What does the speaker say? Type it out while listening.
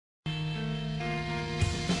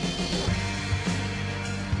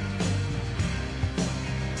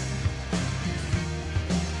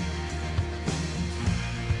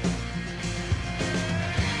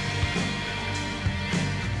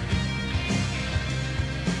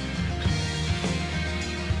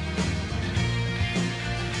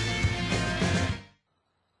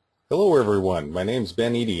Hello everyone, my name is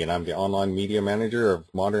Ben Eady and I'm the online media manager of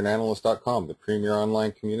ModernAnalyst.com, the premier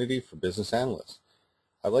online community for business analysts.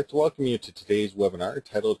 I'd like to welcome you to today's webinar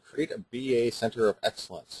titled Create a BA Center of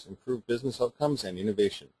Excellence, Improve Business Outcomes and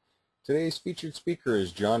Innovation. Today's featured speaker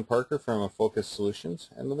is John Parker from Focus Solutions,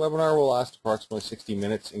 and the webinar will last approximately 60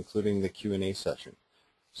 minutes including the Q&A session.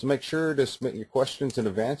 So make sure to submit your questions in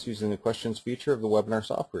advance using the questions feature of the webinar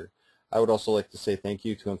software. I would also like to say thank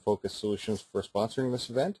you to Focus Solutions for sponsoring this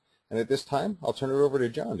event. And at this time, I'll turn it over to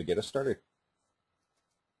John to get us started.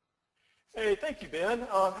 Hey, thank you, Ben.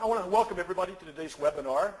 I want to welcome everybody to today's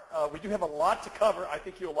webinar. We do have a lot to cover. I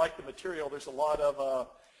think you'll like the material. There's a lot of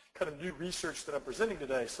kind of new research that I'm presenting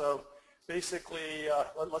today. So basically,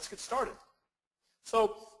 let's get started.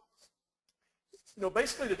 So,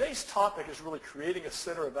 basically today's topic is really creating a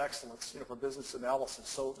center of excellence, for business analysis.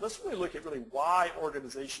 So let's really look at why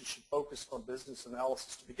organizations should focus on business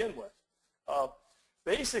analysis to begin with.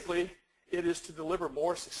 Basically, it is to deliver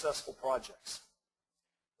more successful projects.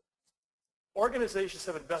 Organizations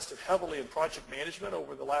have invested heavily in project management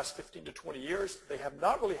over the last 15 to 20 years. They have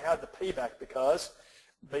not really had the payback because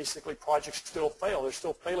basically projects still fail. They're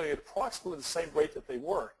still failing at approximately the same rate that they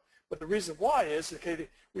were. But the reason why is,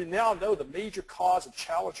 we now know the major cause of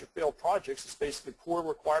challenge or failed projects is basically poor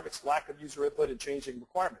requirements, lack of user input, and changing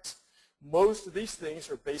requirements. Most of these things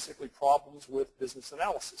are basically problems with business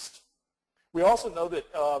analysis. We also know that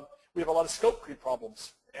we have a lot of scope creep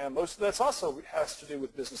problems, and most of that's also has to do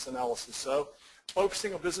with business analysis. So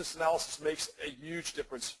focusing on business analysis makes a huge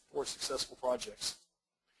difference for successful projects.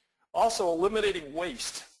 Also, eliminating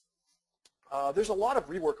waste. There's a lot of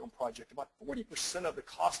rework on project. About 40% of the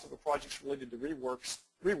cost of a project is related to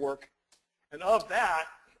rework, and of that,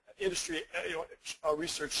 industry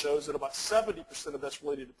research shows that about 70% of that's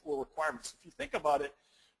related to poor requirements. If you think about it,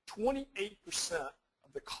 28%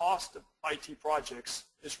 the cost of IT projects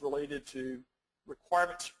is related to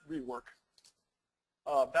requirements rework.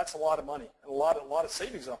 That's a lot of money and a lot of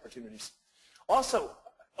savings opportunities. Also,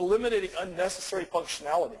 eliminating unnecessary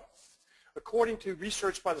functionality. According to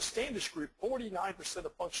research by the Standardize group, 49%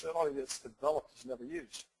 of functionality that's developed is never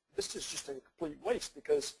used. This is just a complete waste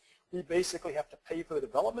because we basically have to pay for the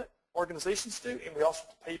development, organizations do, and we also have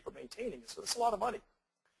to pay for maintaining it. So it's a lot of money.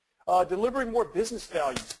 Delivering more business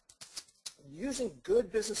value. Using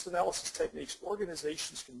good business analysis techniques,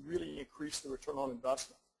 organizations can really increase the return on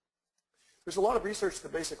investment. There's a lot of research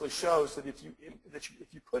that basically shows that if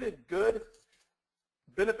you put in good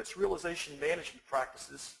benefits realization management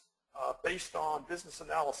practices based on business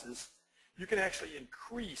analysis, you can actually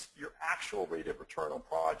increase your actual rate of return on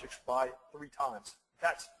projects by 3 times.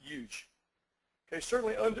 That's huge. Okay,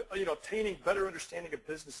 certainly obtaining better understanding of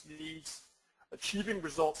business needs, achieving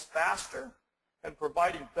results faster, and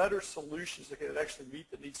providing better solutions that can actually meet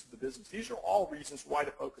the needs of the business. These are all reasons why to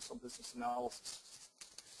focus on business analysis.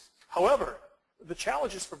 However, the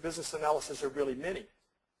challenges for business analysis are really many.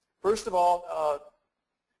 First of all,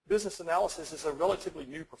 business analysis is a relatively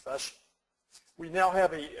new profession. We now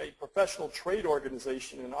have a professional trade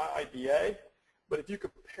organization in IBA, but if you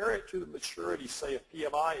compare it to the maturity, say, of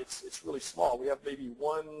PMI, it's really small. We have maybe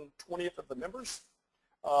 1/20th of the members.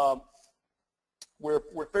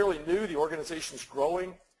 We're fairly new, the organization is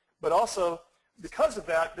growing, but also because of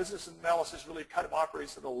that, business analysis really kind of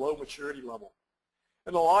operates at a low maturity level.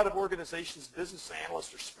 And a lot of organizations, business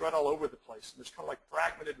analysts are spread all over the place, and there's kind of like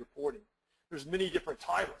fragmented reporting. There's many different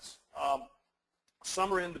titles.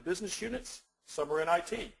 Some are in the business units, some are in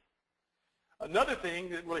IT. Another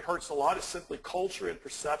thing that really hurts a lot is simply culture and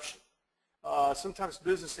perception. Sometimes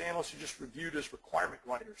business analysts are just reviewed as requirement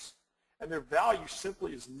writers, and their value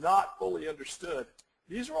simply is not fully understood.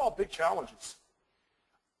 These are all big challenges.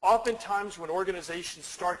 Oftentimes when organizations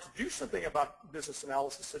start to do something about business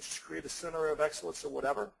analysis, such as create a center of excellence or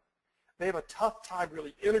whatever, they have a tough time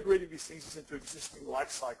really integrating these things into existing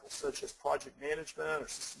life cycles, such as project management or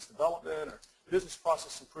systems development or business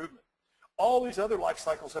process improvement. All these other life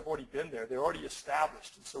cycles have already been there. They're already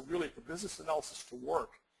established. And so really for business analysis to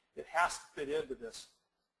work, it has to fit into this.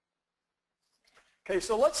 Okay,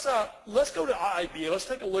 so let's go to IIBA. Let's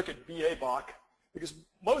take a look at BA-BOC, because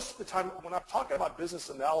most of the time when I'm talking about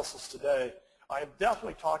business analysis today, I am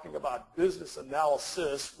definitely talking about business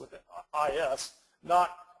analysis with IS,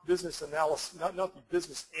 not business analysis, not the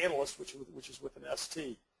business analyst, which is with an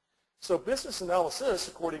ST. So business analysis,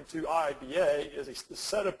 according to IIBA, is a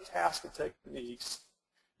set of tasks and techniques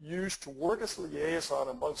used to work as a liaison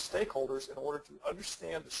among stakeholders in order to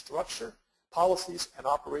understand the structure, policies, and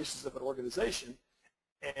operations of an organization,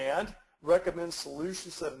 and recommend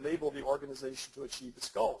solutions that enable the organization to achieve its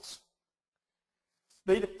goals.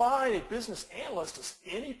 They define a business analyst as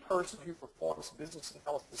any person who performs business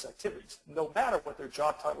analysis activities, no matter what their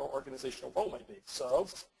job title or organizational role may be. So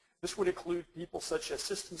this would include people such as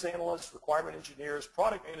systems analysts, requirement engineers,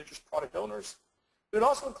 product managers, product owners. It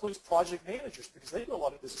also includes project managers because they do a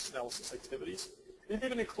lot of business analysis activities. It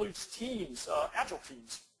even includes teams, agile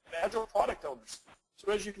teams, and agile product owners.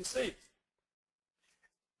 So as you can see,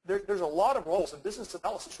 there's a lot of roles, and business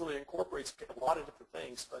analysis really incorporates a lot of different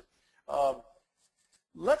things. But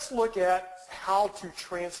let's look at how to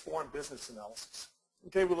transform business analysis.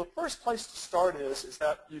 Okay, well, the first place to start is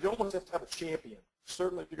that you don't want to have a champion.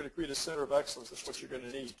 Certainly, if you're going to create a center of excellence, that's what you're going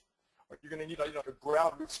to need. Or you're going to need a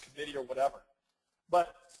ground roots committee or whatever.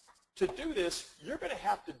 But to do this, you're going to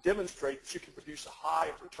have to demonstrate that you can produce a high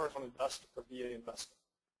return on investment for VA investment.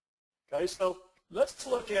 Okay, so let's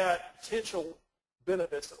look at potential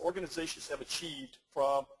benefits that organizations have achieved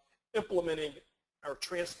from implementing or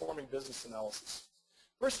transforming business analysis.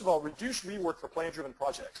 First of all, reduce rework for plan-driven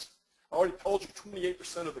projects. I already told you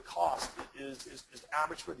 28% of the cost is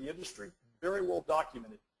average for the industry, very well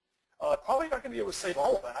documented. Probably not going to be able to save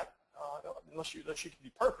all of that unless you can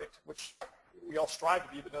be perfect, which we all strive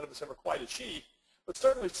to be, but none of us ever quite achieve. But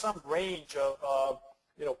certainly some range of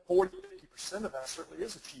 40 to 50% of that certainly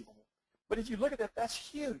is achievable. But if you look at that, that's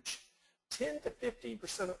huge. 10 to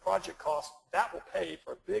 15% of project costs, that will pay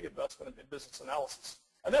for a big investment in business analysis.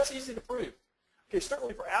 And that's easy to prove. Okay,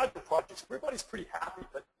 certainly for Agile projects, everybody's pretty happy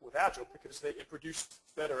with Agile because it produced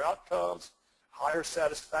better outcomes, higher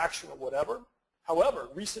satisfaction or whatever. However,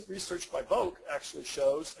 recent research by Vogue actually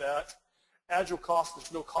shows that Agile costs,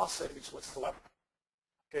 there's no cost savings whatsoever.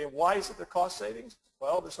 Okay, and why is it there cost savings?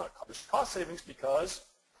 Well, there's cost savings because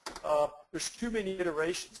there's too many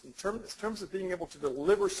iterations. In terms of being able to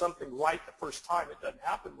deliver something right the first time, it doesn't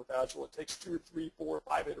happen with Agile. It takes 2 or 3, 4 or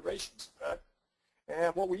 5 iterations. Okay?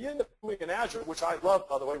 And what we end up doing in Agile, which I love,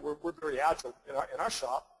 by the way, we're very Agile in our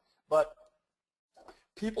shop, but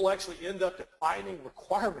people actually end up defining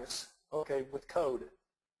requirements, okay, with code.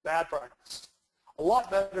 Bad practice. A lot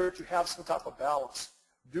better to have some type of balance.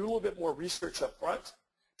 Do a little bit more research up front.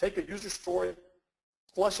 Take a user story,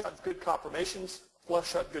 flesh out good confirmations,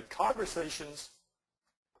 flesh out good conversations,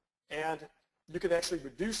 and you can actually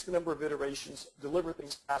reduce the number of iterations, deliver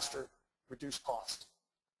things faster, reduce cost.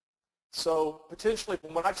 So potentially,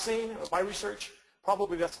 from what I've seen of my research,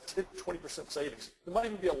 probably that's 10 to 20% savings. There might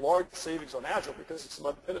even be a large savings on Agile because of some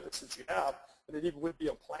other benefits that you have, and it even would be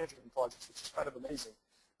on plan-driven projects, which is kind of amazing.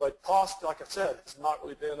 But cost, like I said, has not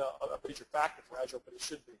really been a major factor for Agile, but it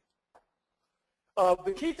should be.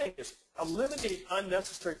 The key thing is eliminate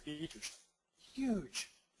unnecessary features. Huge,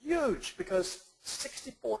 huge, because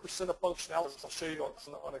 64% of functionality, as I'll show you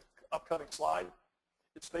on an upcoming slide,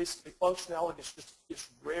 it's basically functionality is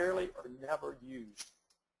rarely or never used.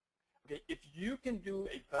 Okay, if you can do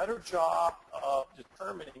a better job of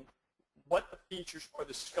determining what the features or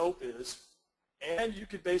the scope is, and you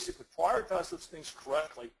can basically prioritize those things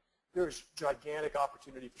correctly, there's gigantic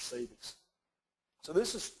opportunity for savings. So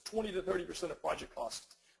this is 20 to 30% of project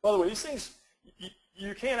costs. By the way, these things,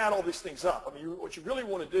 you can't add all these things up. I mean, what you really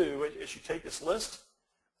want to do is you take this list,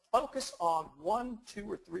 focus on 1,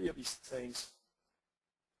 2, or 3 of these things,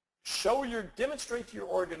 demonstrate to your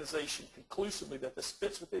organization conclusively that this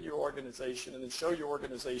fits within your organization, and then show your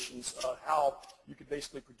organizations how you can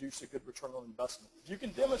basically produce a good return on investment. If you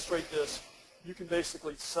can demonstrate this, you can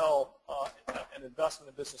basically sell an investment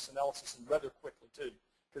in business analysis and rather quickly too,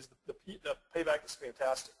 because the payback is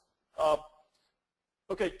fantastic.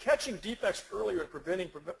 Okay, catching defects earlier and preventing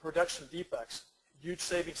production defects, huge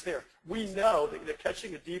savings there. We know that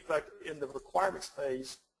catching a defect in the requirements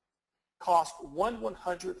phase costs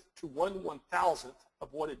 1/100th to 1/1000th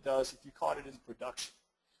of what it does if you caught it in production.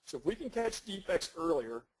 So if we can catch defects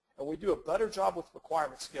earlier and we do a better job with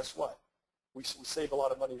requirements, guess what? We save a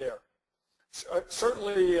lot of money there.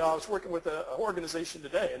 Certainly, I was working with an organization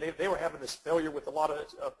today, and they were having this failure with a lot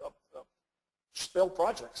of failed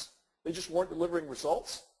projects. They just weren't delivering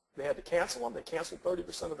results. They had to cancel them. They canceled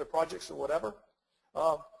 30% of their projects or whatever.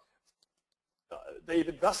 They've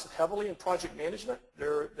invested heavily in project management.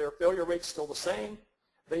 Their failure rate's still the same.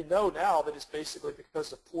 They know now that it's basically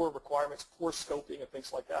because of poor requirements, poor scoping, and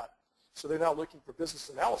things like that. So they're now looking for business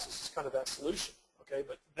analysis as kind of that solution. Okay,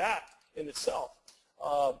 but that in itself,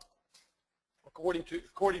 according to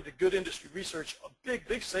good industry research, a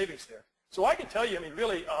big savings there. So I can tell you, I mean,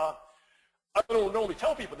 really, I don't normally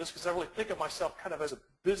tell people this because I really think of myself kind of as a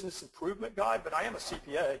business improvement guy, but I am a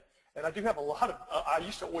CPA, and I do have a lot of, I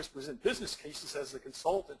used to always present business cases as a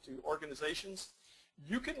consultant to organizations.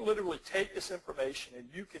 You can literally take this information and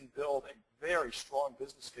you can build a very strong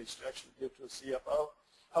business case to actually give to a CFO.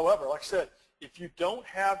 However, like I said, if you don't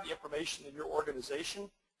have the information in your organization,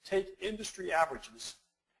 take industry averages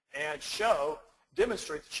and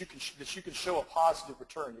demonstrate that you can show a positive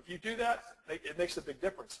return. If you do that, it makes a big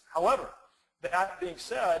difference. However, that being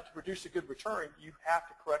said, to produce a good return, you have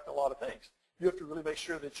to correct a lot of things. You have to really make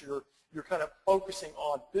sure that you're kind of focusing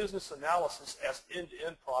on business analysis as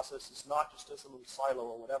end-to-end processes, not just as a little silo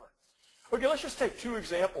or whatever. Okay, let's just take two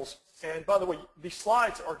examples. And by the way, these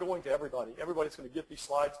slides are going to everybody. Everybody's going to get these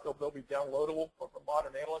slides. They'll be downloadable from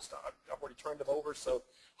Modern Analyst. I've already turned them over, so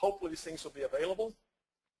hopefully these things will be available.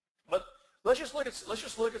 But let's just look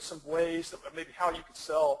at some ways that maybe how you could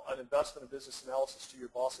sell an investment in business analysis to your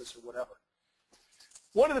bosses or whatever.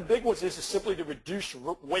 One of the big ones is simply to reduce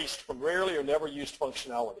waste from rarely or never used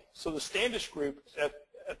functionality. So the Standish Group at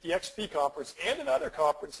the XP conference and in other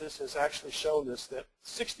conferences has actually shown this, that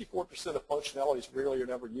 64% of functionality is rarely or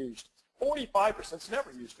never used. 45% is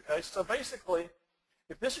never used, okay? So basically,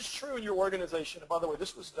 if this is true in your organization, and by the way,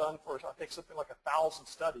 this was done for, I think, something like 1,000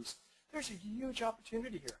 studies, there's a huge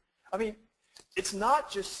opportunity here. I mean, it's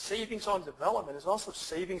not just savings on development, it's also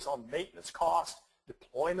savings on maintenance cost,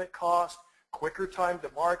 deployment cost, quicker time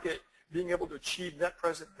to market, being able to achieve net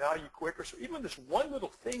present value quicker. So even this one little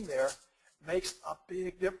thing there makes a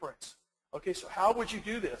big difference. Okay, so how would you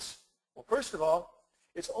do this? Well, first of all,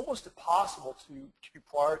 it's almost impossible to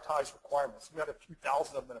prioritize requirements. We have a few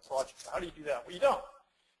thousand of them in a project. So how do you do that? Well, you don't.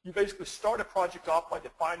 You basically start a project off by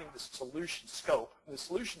defining the solution scope. And the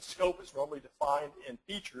solution scope is normally defined in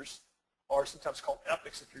features, or sometimes called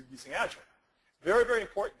epics if you're using Agile. Very, very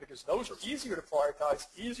important, because those are easier to prioritize,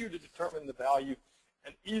 easier to determine the value,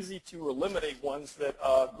 and easy to eliminate ones that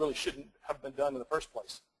really shouldn't have been done in the first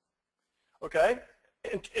place. Okay?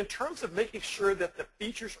 In terms of making sure that the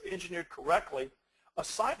features are engineered correctly,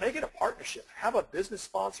 make it a partnership. Have a business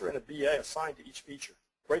sponsor and a BA assigned to each feature.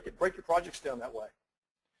 Break your projects down that way.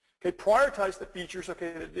 Okay, prioritize the features,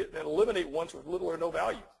 okay, that eliminate ones with little or no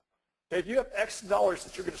value. Okay, if you have X dollars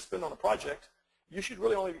that you're going to spend on a project, you should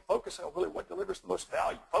really only be focusing on really what delivers the most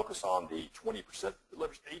value. Focus on the 20% that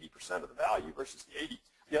delivers 80% of the value versus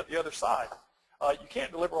the other side. You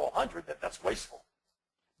can't deliver all 100. That's wasteful.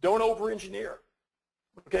 Don't over-engineer.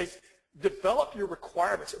 Okay, develop your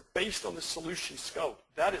requirements based on the solution scope.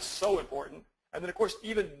 That is so important. And then, of course,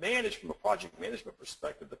 even manage from a project management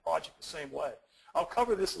perspective the project the same way. I'll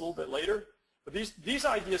cover this a little bit later, but these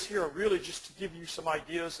ideas here are really just to give you some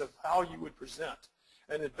ideas of how you would present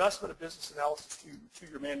an investment of business analysis to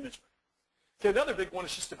your management. Okay, another big one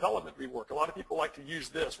is just development rework. A lot of people like to use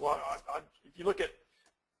this. Well, if you look at,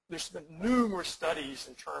 there's been numerous studies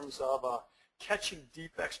in terms of catching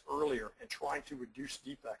defects earlier and trying to reduce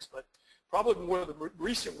defects, but probably one of the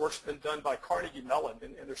recent work's been done by Carnegie Mellon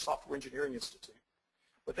in their Software Engineering Institute.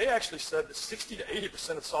 But they actually said that 60 to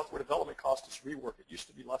 80% of software development cost is rework. It used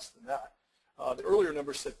to be less than that. The earlier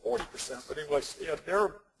numbers said 40%, but anyways,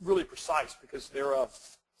 they're really precise because they're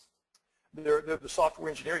the Software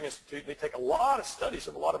Engineering Institute. They take a lot of studies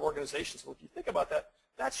of a lot of organizations. Well, if you think about that,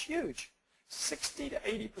 that's huge, 60 to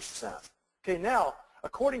 80%. Okay, now,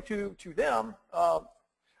 according to them,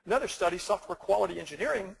 another study, Software Quality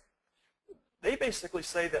Engineering, they basically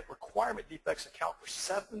say that requirement defects account for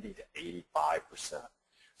 70 to 85%.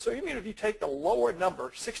 So even if you take the lower number,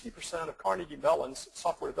 60% of Carnegie Mellon's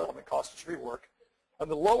software development cost is rework, and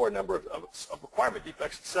the lower number of requirement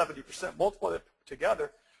defects is 70%, multiply that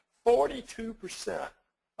together, 42%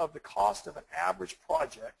 of the cost of an average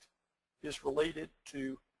project is related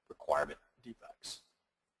to requirement defects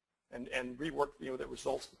and rework that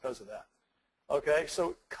results because of that. Okay,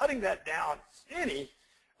 so cutting that down,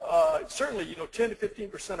 certainly, 10 to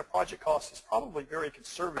 15% of project costs is probably very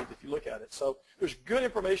conservative if you look at it. So there's good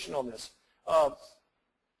information on this.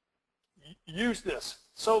 Use this.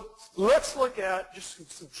 So let's look at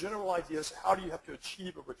just some general ideas. How do you have to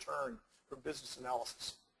achieve a return from business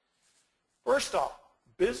analysis? First off,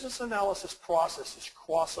 business analysis processes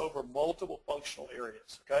cross over multiple functional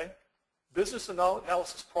areas. Okay, business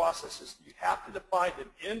analysis processes, you have to define them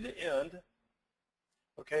end to end.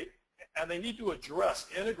 Okay. And they need to address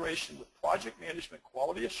integration with project management,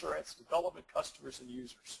 quality assurance, development, customers, and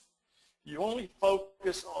users. You only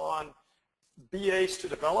focus on BAs to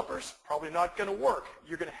developers, probably not going to work.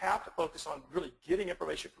 You're going to have to focus on really getting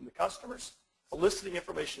information from the customers, eliciting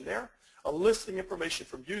information there, eliciting information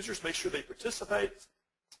from users, make sure they participate,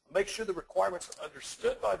 make sure the requirements are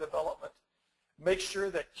understood by development, make sure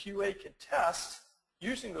that QA can test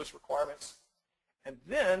using those requirements, and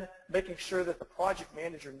then making sure that the project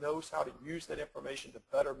manager knows how to use that information to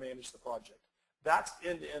better manage the project. That's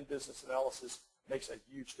end-to-end business analysis, makes a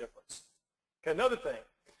huge difference. Okay, another thing,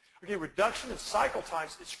 Okay, reduction in cycle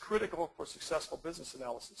times is critical for successful business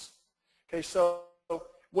analysis. Okay, so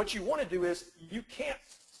what you want to do is you can't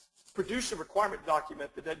produce a requirement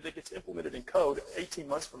document that gets implemented in code 18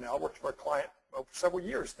 months from now. I worked for a client for several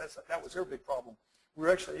years. That was their big problem. We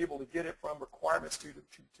were actually able to get it from requirements to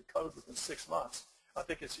code within 6 months. I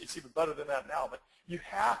think it's even better than that now. But you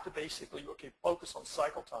have to basically, focus on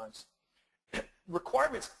cycle times.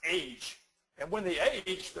 Requirements age, and when they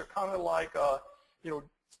age, they're kind of like,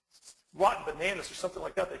 rotten bananas or something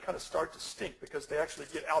like that. They kind of start to stink because they actually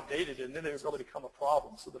get outdated, and then they really become a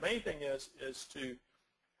problem. So the main thing is to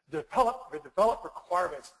develop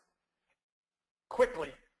requirements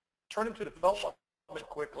quickly, turn them to development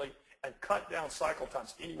quickly, and cut down cycle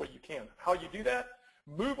times any way you can. How you do that?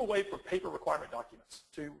 Move away from paper requirement documents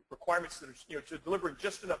to requirements that are, to delivering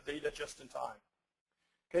just enough data just in time.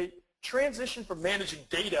 Okay, transition from managing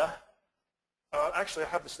data. Actually, I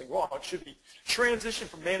have this thing wrong. It should be transition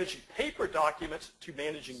from managing paper documents to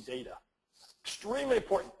managing data. Extremely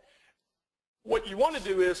important. What you want to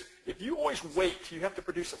do is, if you always wait till you have to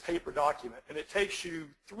produce a paper document, and it takes you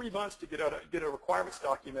 3 months to get a requirements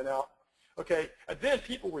document out, okay, and then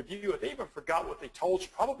people review it, they even forgot what they told you.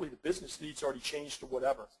 Probably the business needs already changed or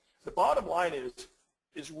whatever. The bottom line is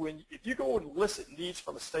if you go and elicit needs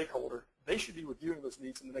from a stakeholder, they should be reviewing those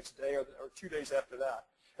needs in the next day or 2 days after that.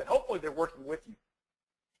 And hopefully they're working with you.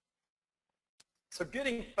 So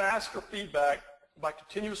getting faster feedback by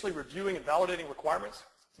continuously reviewing and validating requirements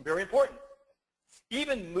is very important.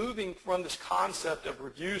 Even moving from this concept of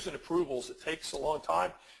reviews and approvals, it takes a long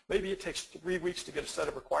time. Maybe it takes 3 weeks to get a set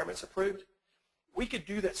of requirements approved. We could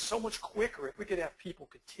do that so much quicker if we could have people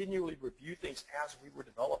continually review things as we were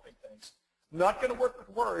developing things. Not going to work with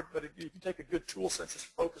Word, but if you take a good tool such as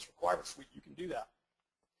Focus Requirement Suite, you can do that.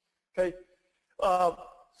 Okay.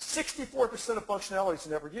 64% of functionality is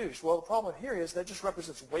never used. Well, the problem here is that just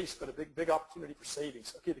represents waste, but a big opportunity for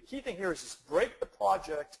savings. Okay, the key thing here is break the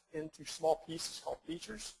project into small pieces called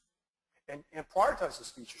features and prioritize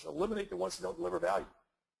those features. Eliminate the ones that don't deliver value.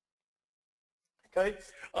 Okay.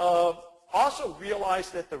 Also realize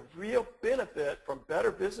that the real benefit from better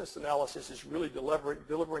business analysis is really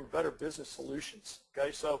delivering better business solutions.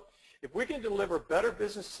 Okay, so if we can deliver better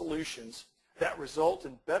business solutions that result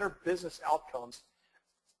in better business outcomes,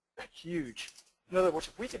 huge. In other words,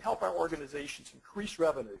 if we can help our organizations increase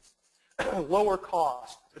revenue, lower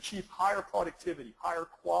cost, achieve higher productivity, higher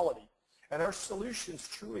quality, and our solutions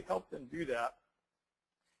truly help them do that,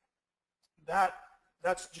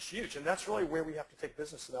 that's just huge. And that's really where we have to take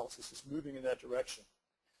business analysis, is moving in that direction.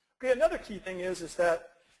 Okay, another key thing is that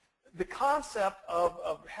the concept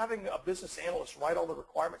of having a business analyst write all the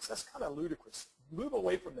requirements, that's kind of ludicrous. Move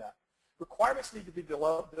away from that. Requirements need to be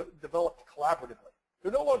developed collaboratively.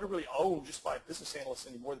 They're no longer really owned just by a business analyst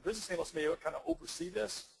anymore. The business analyst may kind of oversee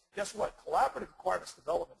this. Guess what? Collaborative requirements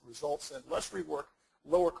development results in less rework,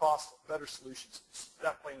 lower cost, better solutions. It's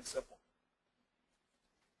that plain and simple.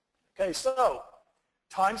 Okay, so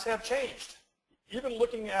times have changed. Even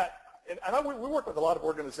looking at, and we work with a lot of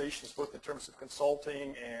organizations, both in terms of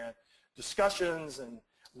consulting and discussions and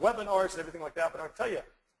webinars and everything like that, but I'll tell you,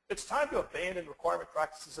 it's time to abandon requirement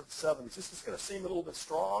practices of the 70s. This is going to seem a little bit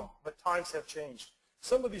strong, but times have changed.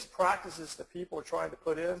 Some of these practices that people are trying to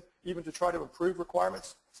put in, even to try to improve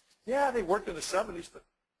requirements, yeah, they worked in the 70s, but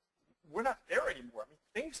we're not there anymore. I mean,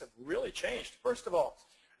 things have really changed. First of all,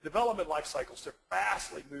 development life cycles, they're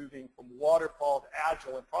fastly moving from waterfall to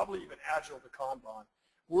agile, and probably even agile to Kanban.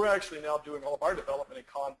 We're actually now doing all of our development in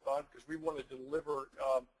Kanban because we want to deliver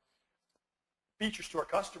features to our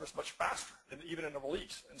customers much faster than even in a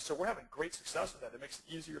release. And so we're having great success with that. It makes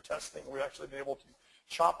it easier testing. We're actually been able to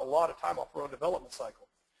chop a lot of time off our own development cycle.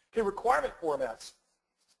 Okay, requirement formats.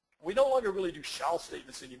 We no longer really do shall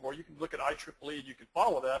statements anymore. You can look at IEEE and you can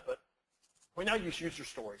follow that, but we now use user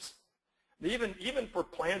stories. And even for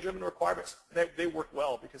plan-driven requirements, they work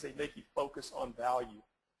well because they make you focus on value.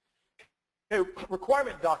 Okay,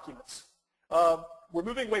 requirement documents. We're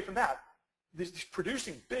moving away from that. These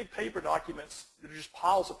producing big paper documents that are just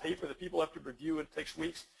piles of paper that people have to review and it takes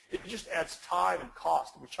weeks, it just adds time and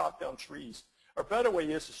cost, and we chop down trees. Our better way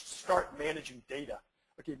is to start managing data.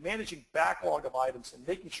 Okay, managing backlog of items and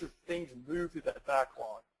making sure things move through that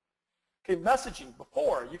backlog. Okay, messaging.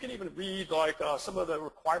 Before, you can even read like some of the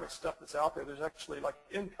requirement stuff that's out there. There's actually like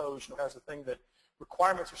Encode has a thing that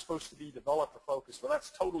requirements are supposed to be developer focused. Well,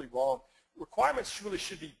 that's totally wrong. Requirements really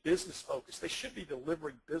should be business focused. They should be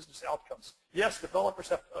delivering business outcomes. Yes, developers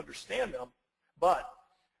have to understand them, but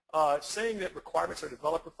saying that requirements are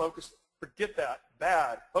developer focused, forget that.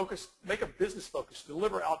 Bad. Focus. Make them business focused.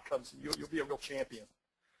 Deliver outcomes, and you'll be a real champion.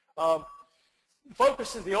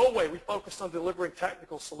 Focus in the old way, we focused on delivering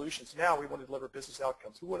technical solutions. Now we want to deliver business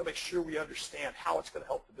outcomes. We want to make sure we understand how it's going to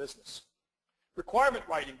help the business. Requirement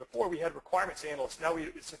writing, before we had requirements analysts, now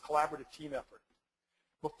it's a collaborative team effort.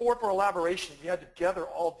 Before, for elaboration, you had to gather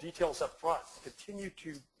all details up front, continue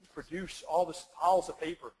to produce all this piles of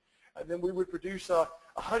paper, and then we would produce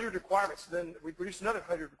 100 requirements, and then we'd produce another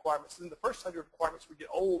 100 requirements, and then the first 100 requirements would get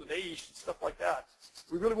old and aged and stuff like that.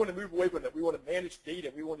 We really want to move away from that. We want to manage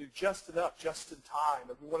data. We want to do just enough, just in time,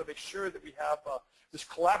 and we want to make sure that we have this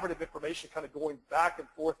collaborative information kind of going back and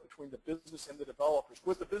forth between the business and the developers,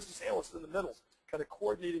 with the business analysts in the middle, kind of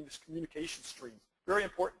coordinating this communication stream. Very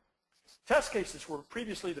important. Test cases were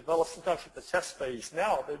previously developed sometimes at the test phase.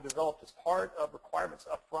 Now they're developed as part of requirements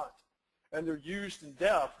up front, and they're used in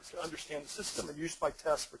depth to understand the system and used by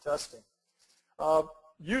tests for testing.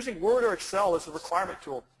 Using Word or Excel as a requirement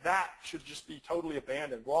tool, that should just be totally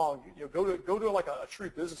abandoned, wrong. Go to like a true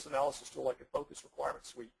business analysis tool like a Focus Requirement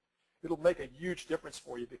Suite. It'll make a huge difference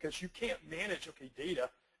for you because you can't manage data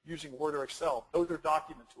using Word or Excel. Those are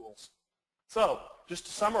document tools. So just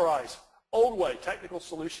to summarize, old way, technical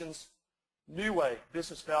solutions; new way,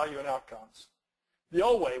 business value and outcomes. The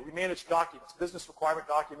old way, we manage documents, business requirement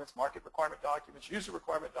documents, market requirement documents, user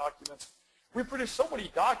requirement documents. We produce so many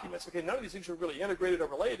documents, none of these things are really integrated or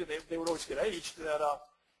related. They would always get aged that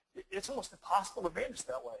it's almost impossible to manage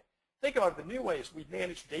that way. Think about it, the new way is we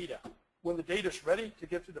manage data. When the data is ready to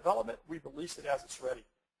give to development, we release it as it's ready.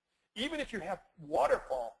 Even if you have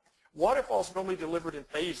waterfall is normally delivered in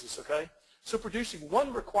phases, okay? So producing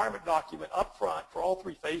one requirement document up front for all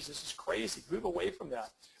 3 phases is crazy. Move away from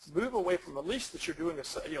that. Move away from at least that you're doing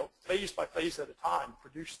phase by phase at a time.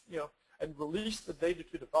 Produce, and release the data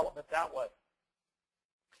to development that way.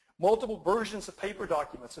 Multiple versions of paper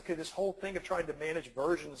documents. This whole thing of trying to manage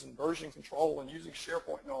versions and version control and using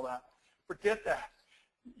SharePoint and all that. Forget that.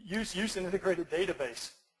 Use an integrated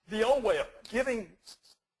database. The old way of giving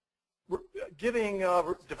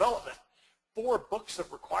development 4 books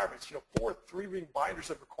of requirements, 4 3-ring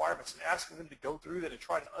binders of requirements, and asking them to go through that and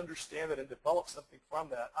try to understand it and develop something from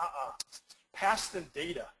that. Pass them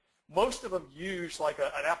data. Most of them use like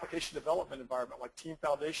an application development environment like Team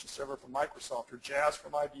Foundation Server from Microsoft or Jazz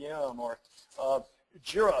from IBM or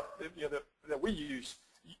Jira that we use.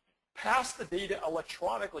 Pass the data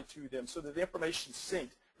electronically to them so that the information is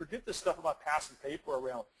synced. Forget this stuff about passing paper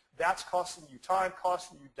around. That's costing you time,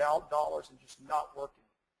 costing you dollars, and just not working.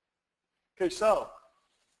 Okay, so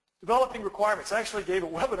developing requirements. I actually gave a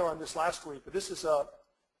webinar on this last week, but this is,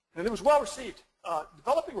 and it was well received.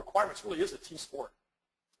 Developing requirements really is a team sport.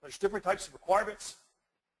 There's different types of requirements,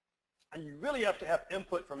 and you really have to have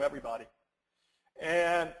input from everybody.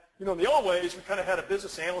 And, in the old ways, we kind of had a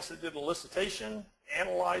business analyst that did an elicitation,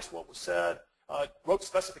 analyzed what was said, wrote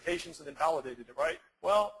specifications, and then validated it, right?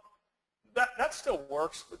 Well, that still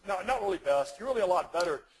works, but not really best. You're really a lot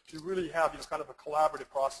better to really have kind of a collaborative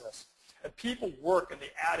process. And people work and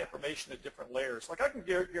they add information at different layers. Like I can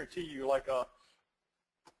guarantee you, like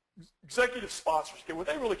executive sponsors, what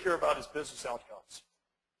they really care about is business outcomes.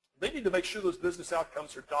 They need to make sure those business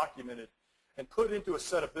outcomes are documented and put into a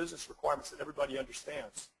set of business requirements that everybody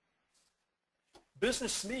understands.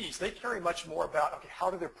 Business SMEs, they care much more about,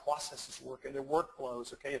 how do their processes work and their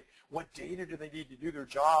workflows, and what data do they need to do their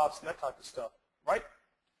jobs and that type of stuff, right?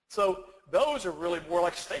 So those are really more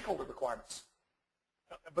like stakeholder requirements.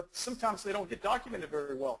 But sometimes they don't get documented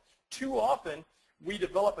very well. Too often, we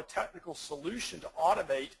develop a technical solution to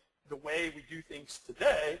automate the way we do things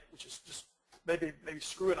today, which is just maybe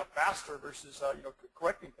screwing up faster versus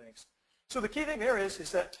correcting things. So the key thing there is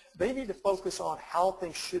that they need to focus on how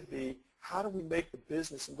things should be. How do we make the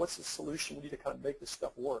business, and what's the solution we need to kind of make this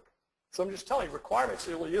stuff work? So I'm just telling you, requirements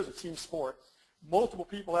really is a team sport. Multiple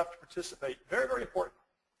people have to participate. Very, very important.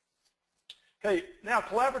 Okay, now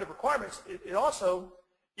collaborative requirements, it also,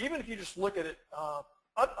 even if you just look at it,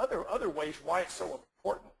 other ways why it's so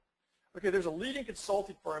important. Okay, there's a leading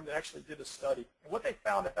consulting firm that actually did a study, and what they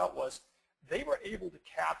found out was they were able to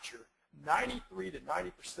capture 93 to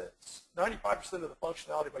 95% of the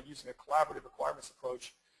functionality by using a collaborative requirements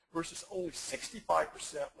approach versus only 65%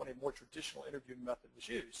 when a more traditional interviewing method was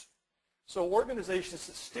used. So organizations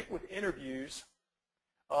that stick with interviews,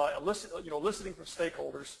 eliciting from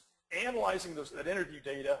stakeholders, analyzing that interview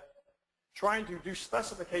data, trying to do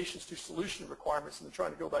specifications to solution requirements, and then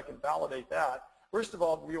trying to go back and validate that. First of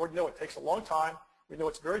all, we already know it takes a long time. We know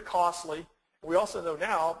it's very costly. We also know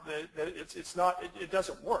now that it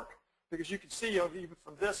doesn't work, because you can see even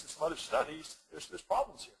from this and some other studies, there's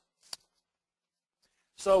problems here.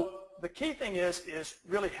 So the key thing is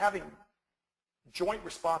really having joint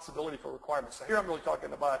responsibility for requirements. So here I'm really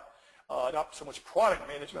talking about not so much product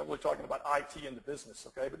management. We're talking about IT in the business.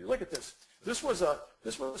 Okay, but you look at this. This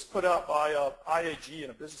was put out by IAG in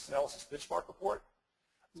a business analysis benchmark report.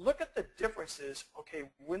 Look at the differences. Okay,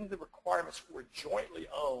 when the requirements were jointly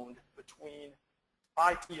owned between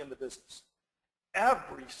IT and the business.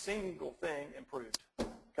 Every single thing improved.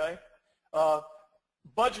 Okay,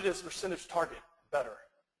 budget as a percentage target, better.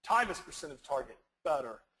 Time as a percentage target,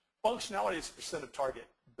 better. Functionality as a percentage target,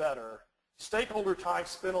 better. Stakeholder time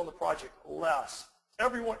spent on the project, less.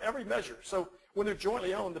 Every measure. So when they're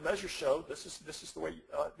jointly owned, the measures show this is the way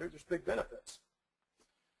there's big benefits.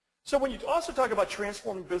 So when you also talk about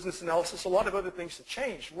transforming business analysis, a lot of other things have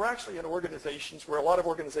changed. We're actually in organizations where a lot of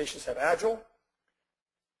organizations have Agile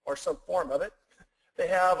or some form of it. They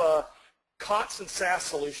have COTS and SaaS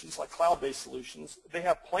solutions, like cloud-based solutions. They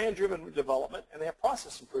have plan-driven development, and they have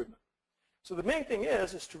process improvement. So the main thing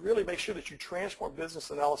is to really make sure that you transform business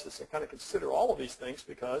analysis and kind of consider all of these things,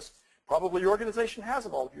 because probably your organization has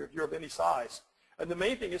them all if you're of any size. And the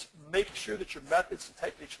main thing is making sure that your methods and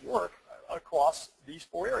techniques work across these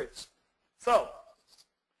 4 areas. So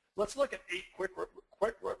let's look at 8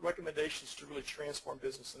 quick recommendations to really transform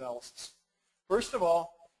business analysis. First of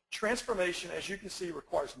all, transformation, as you can see,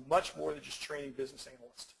 requires much more than just training business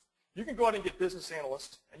analysts. You can go out and get business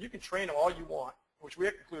analysts, and you can train them all you want, which we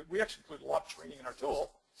actually include a lot of training in our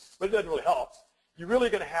tool, but it doesn't really help. You're really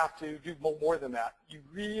going to have to do more than that. You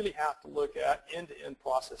really have to look at end-to-end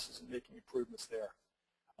processes and making improvements there.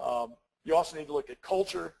 You also need to look at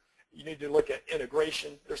culture. You need to look at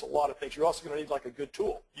integration. There's a lot of things. You're also going to need like a good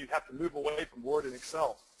tool. You have to move away from Word and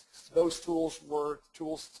Excel. Those tools were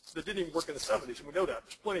tools that didn't even work in the 70s, and we know that.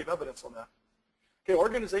 There's plenty of evidence on that. Okay,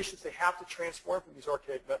 organizations, they have to transform from these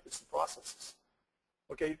archaic methods and processes.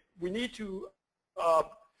 Okay, we need to,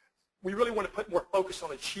 we really want to put more focus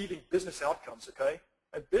on achieving business outcomes, okay?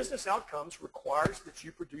 And business outcomes requires that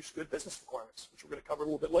you produce good business requirements, which we're going to cover a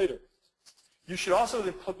little bit later. You should also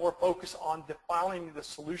then put more focus on defining the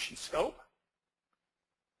solution scope,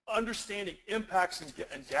 understanding impacts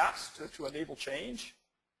and gaps to enable change.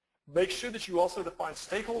 Make sure that you also define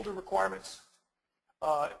stakeholder requirements,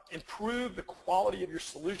 improve the quality of your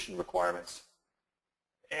solution requirements,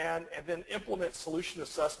 and then implement solution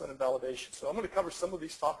assessment and validation. So I'm going to cover some of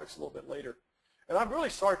these topics a little bit later. And I'm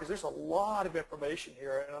really sorry because there's a lot of information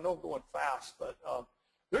here, and I know I'm going fast, but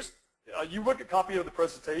you look at a copy of the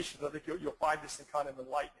presentation, I think you'll find this thing kind of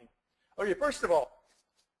enlightening. Okay, first of all,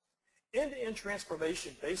 end-to-end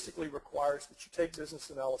transformation basically requires that you take business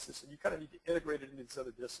analysis and you kind of need to integrate it into these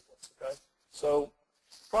other disciplines, okay? So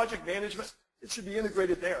project management, it should be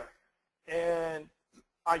integrated there. And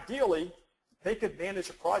ideally, they could manage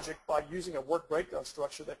a project by using a work breakdown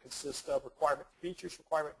structure that consists of requirement features,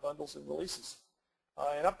 requirement bundles, and releases.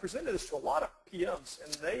 And I've presented this to a lot of PMs,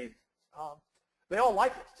 and they all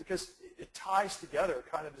like it because it ties together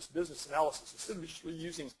kind of this business analysis. Instead of just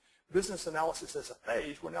using business analysis as a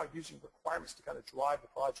phase, we're now using requirements to kind of drive the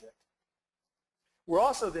project. We're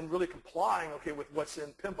also then really complying, okay, with what's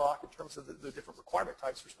in PMBOK in terms of the different requirement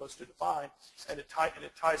types we're supposed to define, and it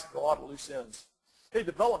ties a lot of loose ends. Okay,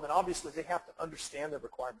 development, obviously, they have to understand their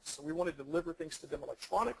requirements. So we want to deliver things to them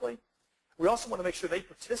electronically. We also want to make sure they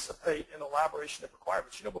participate in elaboration of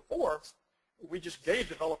requirements. You know, before, we just gave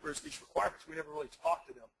developers these requirements. We never really talked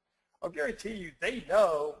to them. I'll guarantee you they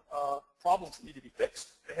know problems that need to be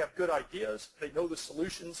fixed. They have good ideas. They know the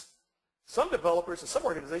solutions. Some developers and some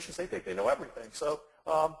organizations, they think they know everything. So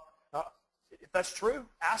if that's true,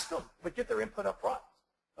 ask them, but get their input up front.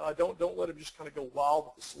 Don't let them just kind of go wild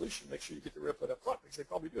with the solution. Make sure you get their input up front because they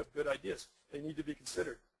probably do have good ideas. They need to be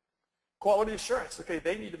considered. Quality assurance, okay,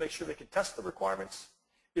 they need to make sure they can test the requirements.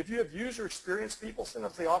 If you have user experience people,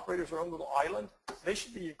 sometimes the operators their own little island, they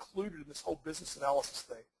should be included in this whole business analysis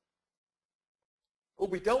thing.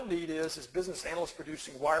 What we don't need is business analysts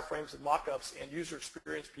producing wireframes and mock-ups and user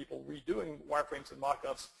experience people redoing wireframes and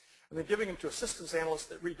mock-ups and then giving them to a systems analyst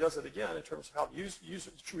that redoes it again in terms of how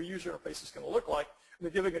the true user interface is going to look like, and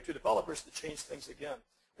then giving it to developers to change things again.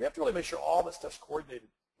 We have to really make sure all that stuff's coordinated.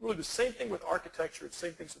 Really the same thing with architecture, the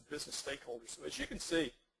same things with business stakeholders. So as you can see,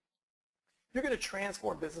 if you're going to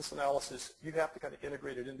transform business analysis, you have to kind of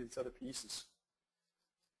integrate it into these other pieces.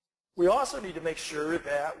 We also need to make sure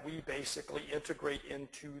that we basically integrate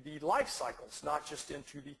into the life cycles, not just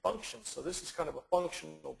into the functions. So this is kind of a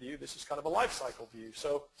functional view. This is kind of a life cycle view.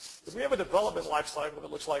 So if we have a development life cycle that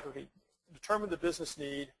looks like, okay, determine the business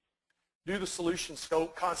need, do the solution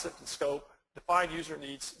scope, concept and scope, define user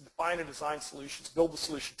needs, define and design solutions, build the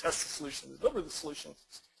solution, test the solution, deliver the solution.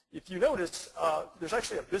 If you notice, there's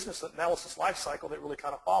actually a business analysis life cycle that really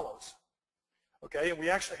kind of follows. Okay, and we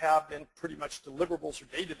actually have then pretty much deliverables or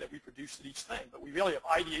data that we produce at each thing. But we really have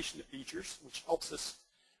ideation of features, which helps us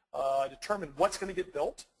determine what's going to get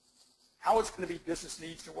built, how it's going to be business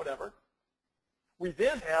needs or whatever. We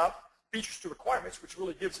then have features to requirements, which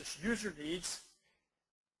really gives us user needs,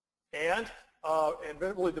 and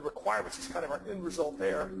really the requirements is kind of our end result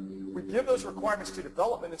there. We give those requirements to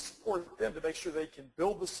development and support them to make sure they can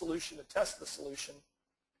build the solution and test the solution.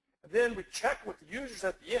 And then we check with the users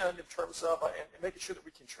at the end in terms of and making sure that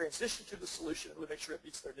we can transition to the solution and really make sure it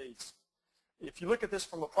meets their needs. If you look at this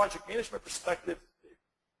from a project management perspective, it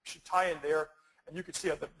should tie in there, and you can see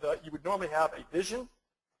you would normally have a vision,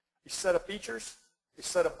 a set of features, a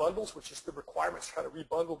set of bundles, which is the requirements kind of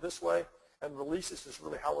rebundled this way, and releases is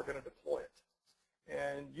really how we're going to deploy it.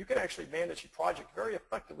 And you can actually manage a project very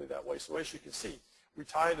effectively that way. So as you can see, we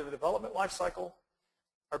tie into the development life cycle.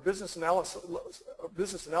 Our business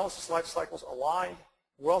analysis life cycles aligned.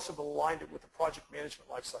 We're also aligned it with the project management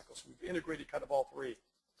life cycles. We've integrated kind of all three.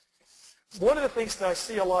 One of the things that I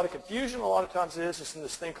see a lot of confusion a lot of times is in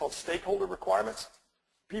this thing called stakeholder requirements.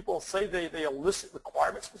 People say they elicit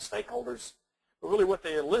requirements from stakeholders, but really what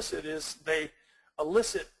they elicit is they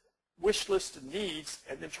elicit wish lists and needs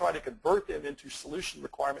and then try to convert them into solution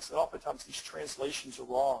requirements, and oftentimes these translations are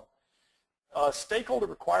wrong. Stakeholder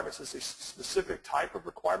requirements is a specific type of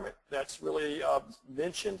requirement that's really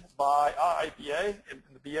mentioned by IBA in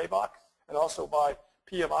the BA BOK and also by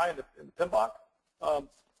PMI in the PMBOK.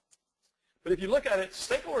 But if you look at it,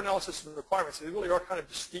 stakeholder analysis and requirements, they really are kind of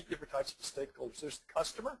distinct different types of stakeholders. There's the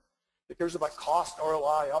customer that cares about cost,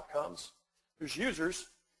 ROI, outcomes. There's users.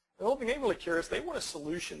 The only thing they really care is they want a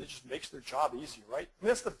solution that just makes their job easier, right? And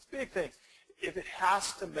that's the big thing. If it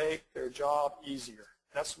has to make their job easier,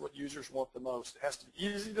 that's what users want the most. It has to be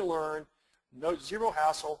easy to learn, zero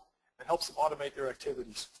hassle, and helps them automate their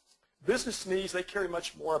activities. Business needs, they care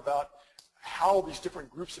much more about how these different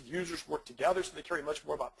groups of users work together, so they care much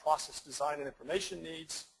more about process design and information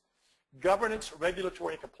needs. Governance,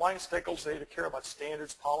 regulatory, and compliance stakeholders, they care about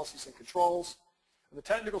standards, policies, and controls. And the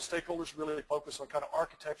technical stakeholders really focus on kind of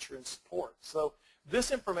architecture and support. So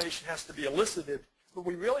this information has to be elicited, but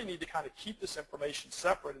we really need to kind of keep this information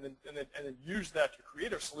separate and then use that to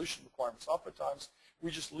create our solution requirements. Oftentimes, we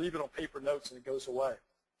just leave it on paper notes and it goes away.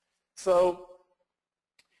 So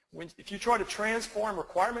if you try to transform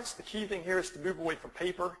requirements, the key thing here is to move away from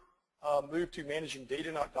paper, move to managing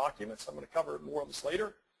data, not documents. I'm going to cover more on this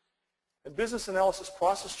later. And business analysis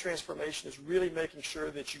process transformation is really making sure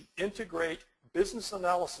that you integrate business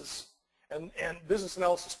analysis and business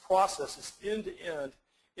analysis processes end to end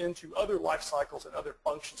into other life cycles and other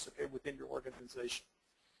functions within your organization.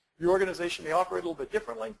 Your organization may operate a little bit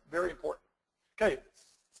differently, very important. Okay,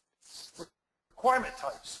 requirement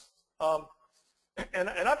types. And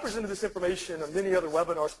I've presented this information on many other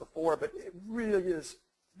webinars before, but it really is,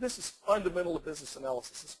 this is fundamental to business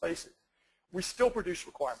analysis. Let's face it, we still produce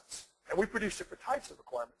requirements, and we produce different types of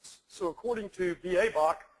requirements. So according to BA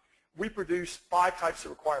BOK, we produce 5 types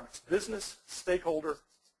of requirements: business, stakeholder,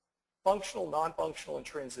 functional, non-functional, and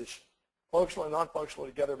transition. Functional and non-functional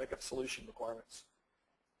together make up solution requirements.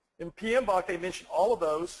 In PMBOK, they mention all of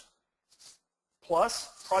those,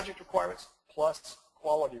 plus project requirements, plus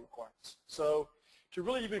quality requirements. So to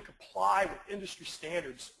really even comply with industry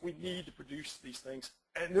standards, we need to produce these things.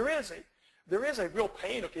 And there is a real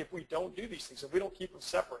pain, okay, if we don't do these things, if we don't keep them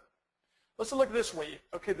separate. Let's look at it this way.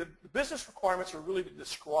 Okay, the business requirements are really to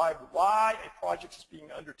describe why a project is being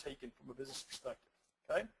undertaken from a business perspective.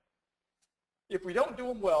 Okay? If we don't do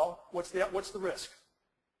them well, what's the risk?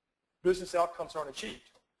 Business outcomes aren't achieved.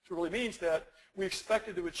 So it really means that we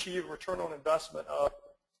expected to achieve a return on investment of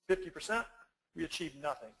 50%. We achieved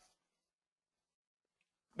nothing.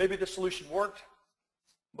 Maybe the solution worked,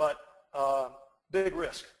 but big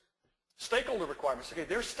risk. Stakeholder requirements, okay,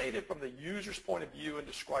 they're stated from the user's point of view and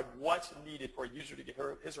describe what's needed for a user to get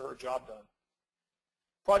his or her job done.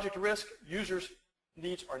 Project risk, users'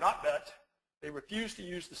 needs are not met. They refuse to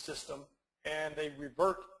use the system, and they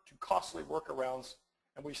revert to costly workarounds,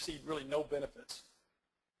 and we see really no benefits.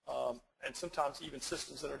 And sometimes even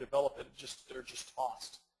systems that are developed that are just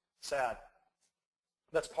tossed. Sad.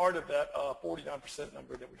 That's part of that 49%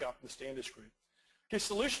 number that we got from the standards group. Okay,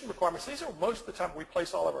 solution requirements. These are most of the time we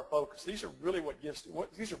place all of our focus. These are really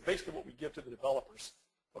these are basically what we give to the developers.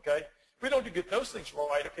 Okay, if we don't get those things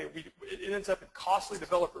right, okay, it ends up in costly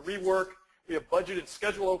developer rework. We have budget and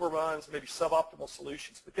schedule overruns, maybe suboptimal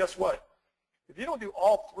solutions. But guess what? If you don't do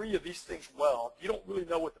all 3 of these things well, you don't really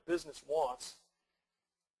know what the business wants,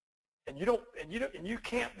 and you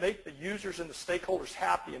can't make the users and the stakeholders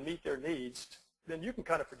happy and meet their needs, then you can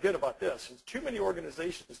kind of forget about this. And too many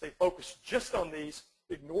organizations, they focus just on these.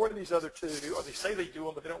 ignore these other two, or they say they do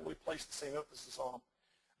them, but they don't really place the same emphasis on them.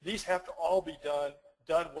 These have to all be done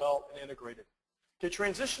well and integrated. Okay,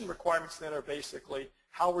 transition requirements then are basically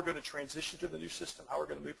how we're going to transition to the new system, how we're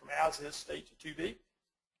going to move from as-is state to 2B.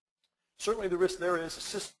 Certainly the risk there is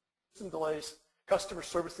system delays, customer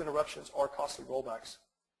service interruptions, or costly rollbacks.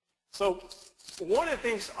 So one of the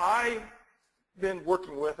things I've been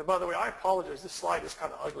working with, and by the way, I apologize, this slide is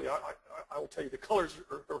kind of ugly. I will tell you the colors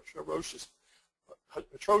are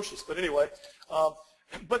atrocious, but anyway.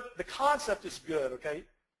 But the concept is good, okay?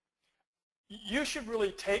 You should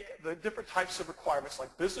really take the different types of requirements,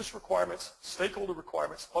 like business requirements, stakeholder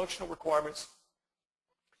requirements, functional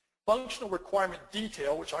requirement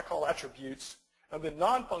detail, which I call attributes, and then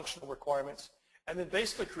non-functional requirements, and then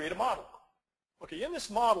basically create a model. Okay, in this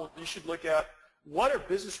model, you should look at what are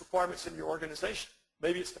business requirements in your organization.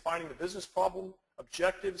 Maybe it's defining the business problem,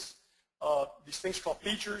 objectives, these things called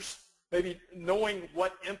features, maybe knowing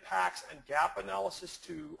what impacts and gap analysis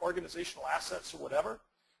to organizational assets or whatever,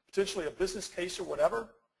 potentially a business case or whatever.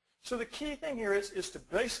 So the key thing here is to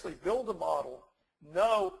basically build a model,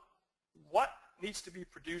 know what needs to be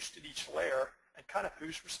produced at each layer, and kind of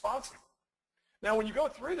who's responsible. Now, when you go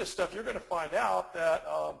through this stuff, you're going to find out that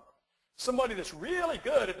somebody that's really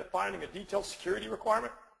good at defining a detailed security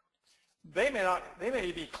requirement, they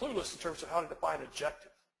may be clueless in terms of how to define an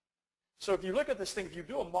objective. So if you look at this thing, if you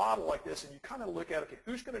do a model like this and you kind of look at, okay,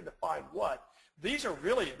 who's going to define what, these are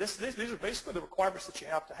really, these are basically the requirements that you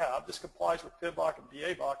have to have. This complies with PMBOK and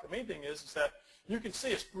BABOK. The main thing is that you can see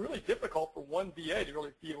it's really difficult for one BA to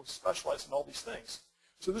really be able to specialize in all these things.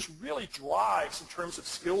 So this really drives in terms of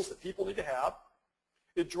skills that people need to have.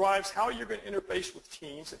 It drives how you're going to interface with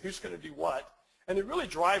teams and who's going to do what. And it really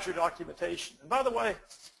drives your documentation. And by the way,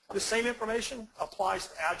 the same information applies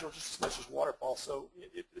to Agile just as much as Waterfall, so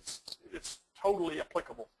it's totally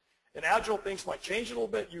applicable. In Agile, things might change a little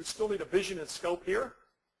bit. You still need a vision and scope here.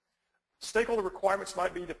 Stakeholder requirements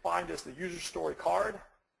might be defined as the user story card.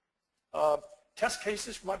 Test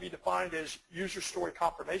cases might be defined as user story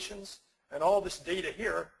confirmations. And all this data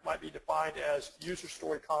here might be defined as user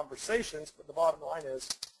story conversations, but the bottom line is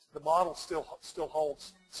the model still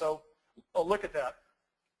holds. So look at that.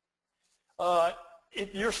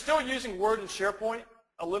 If you're still using Word and SharePoint,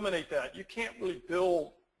 eliminate that. You can't really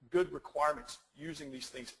build good requirements using these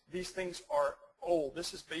things. These things are old.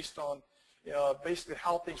 This is based on basically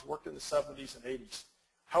how things worked in the 70s and 80s.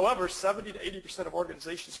 However, 70 to 80% of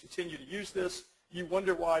organizations continue to use this. You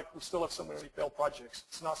wonder why we still have so many failed projects.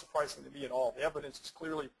 It's not surprising to me at all. The evidence is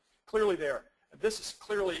clearly there. And this is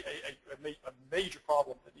clearly a major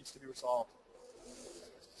problem that needs to be resolved.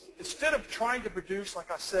 Instead of trying to produce,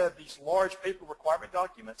 like I said, these large paper requirement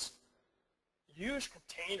documents, use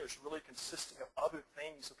containers really consisting of other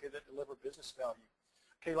things, okay, that deliver business value.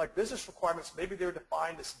 Okay, like business requirements, maybe they're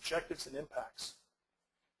defined as objectives and impacts.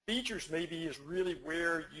 Features maybe is really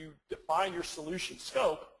where you define your solution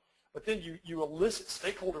scope, but then you elicit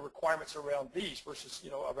stakeholder requirements around these versus,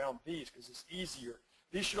 around these because it's easier.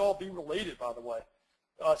 These should all be related, by the way.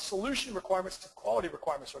 Solution requirements to quality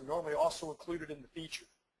requirements are normally also included in the feature.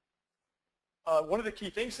 One of the key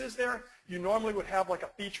things is there, you normally would have like a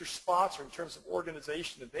feature sponsor in terms of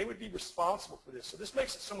organization, and they would be responsible for this. So this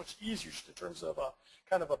makes it so much easier just in terms of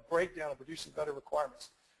kind of a breakdown of producing better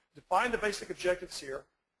requirements. Define the basic objectives here.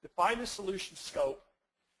 Define the solution scope.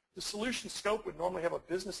 The solution scope would normally have a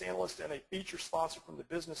business analyst and a feature sponsor from the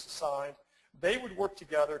business assigned. They would work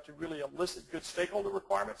together to really elicit good stakeholder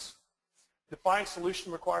requirements, define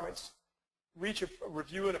solution requirements, reach a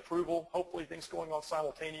review and approval, hopefully things going on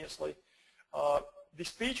simultaneously. These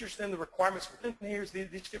features, then the requirements within here,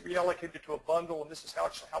 these get reallocated to a bundle, and this is how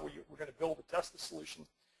we're going to build and test the solution.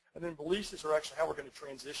 And then releases are actually how we're going to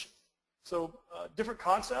transition. So different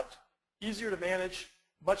concept, easier to manage,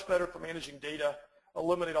 much better for managing data,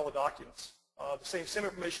 eliminate all the documents. The same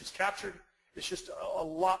information is captured. It's just a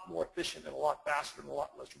lot more efficient and a lot faster and a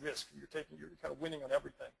lot less risk. You're kind of winning on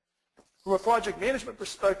everything. From a project management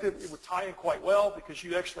perspective, it would tie in quite well because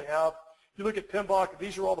you actually have, you look at PMBOK,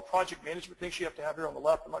 these are all the project management things you have to have here on the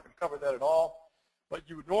left. I'm not going to cover that at all. But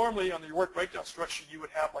you would normally, on your work breakdown structure, you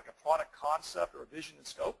would have like a product concept or a vision and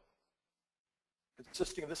scope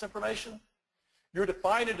consisting of this information. Your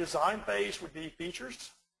define and design phase would be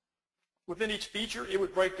features. Within each feature, it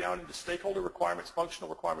would break down into stakeholder requirements, functional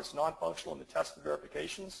requirements, non-functional, and the test and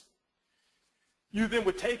verifications. You then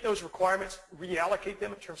would take those requirements, reallocate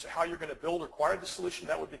them in terms of how you're going to build or acquire the solution.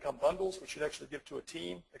 That would become bundles, which you'd actually give to a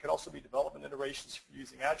team. It could also be development iterations if you're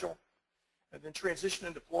using Agile. And then transition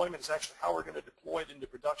and deployment is actually how we're going to deploy it into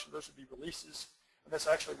production. Those would be releases. And that's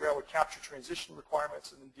actually where I would capture transition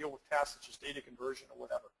requirements and then deal with tasks such as data conversion or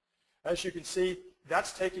whatever. As you can see,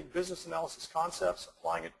 that's taking business analysis concepts,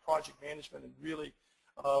 applying it to project management, and really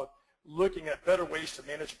looking at better ways to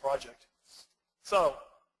manage a project. So,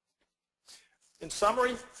 in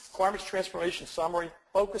summary, requirements transformation summary,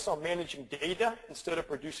 focus on managing data instead of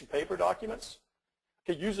producing paper documents.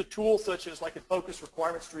 Okay, use a tool such as like a focus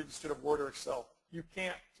requirements tree instead of Word or Excel. You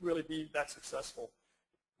can't really be that successful.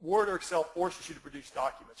 Word or Excel forces you to produce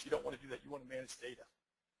documents. You don't want to do that. You want to manage data.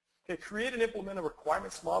 Okay, create and implement a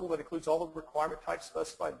requirements model that includes all the requirement types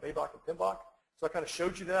specified in BABOK and PMBOK. So I kind of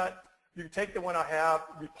showed you that. You can take the one I have,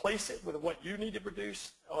 replace it with what you need to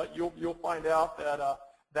produce. You'll find out that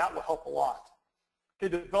that will help a lot.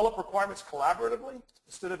 Okay, develop requirements collaboratively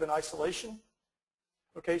instead of in isolation.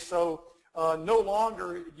 Okay, so no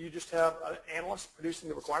longer do you just have an analyst producing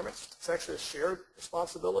the requirements. It's actually a shared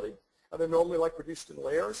responsibility. They're normally like produced in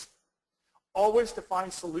layers. Always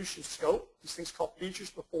define solution scope. These things called features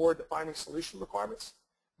before defining solution requirements.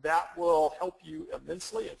 That will help you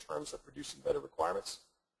immensely in terms of producing better requirements.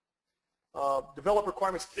 Develop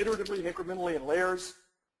requirements iteratively and incrementally in layers.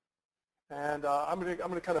 And I'm going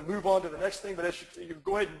to kind of move on to the next thing, but as you can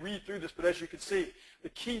go ahead and read through this, but as you can see, the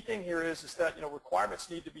key thing here is that requirements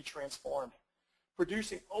need to be transformed.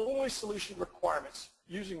 Producing only solution requirements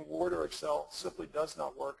using Word or Excel simply does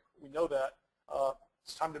not work. We know that.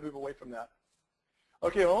 It's time to move away from that.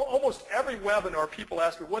 Okay, well, almost every webinar people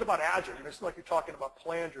ask me, what about Agile? It's like you're talking about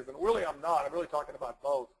plan-driven. Really, I'm not. I'm really talking about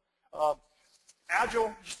both.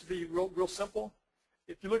 Agile, just to be real simple,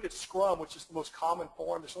 if you look at Scrum, which is the most common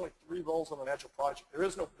form, there's only 3 roles on an Agile project. There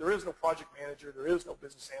is no project manager, there is no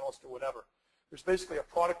business analyst or whatever. There's basically a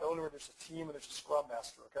product owner, there's a team, and there's a Scrum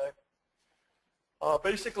master, okay?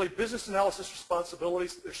 Basically, business analysis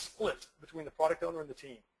responsibilities, they're split between the product owner and the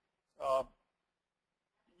team. I've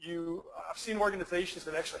seen organizations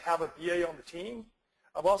that actually have a BA on the team.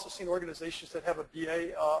 I've also seen organizations that have a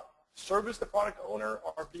BA serve as the product owner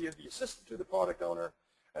or be the assistant to the product owner.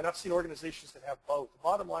 And I've seen organizations that have both. The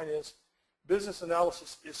bottom line is business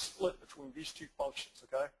analysis is split between these 2 functions,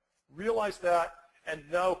 okay? Realize that and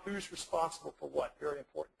know who's responsible for what. Very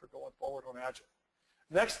important for going forward on Agile.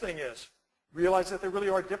 Next thing is realize that there really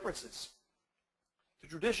are differences. The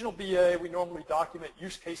traditional BA, we normally document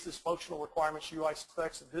use cases, functional requirements, UI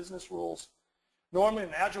specs, and business rules. Normally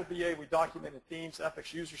in Agile BA, we documented themes,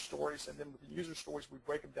 ethics, user stories, and then with the user stories, we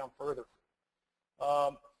break them down further.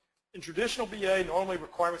 In traditional BA, normally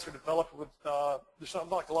requirements are developed with, there's not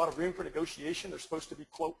like a lot of room for negotiation. They're supposed to be,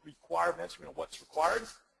 quote, requirements, what's required.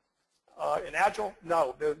 In Agile,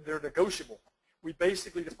 no, they're negotiable. We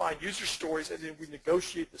basically define user stories and then we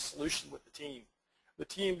negotiate the solution with the team. The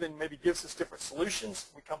team then maybe gives us different solutions.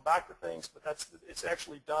 We come back to things, but it's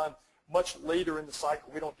actually done much later in the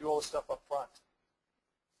cycle. We don't do all this stuff up front.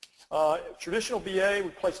 Traditional BA,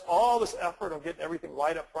 we place all this effort on getting everything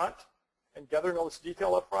right up front and gathering all this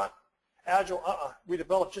detail up front. Agile, we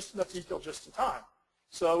develop just enough detail just in time.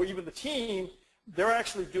 So even the team, they're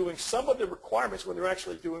actually doing some of the requirements when they're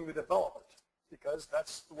actually doing the development because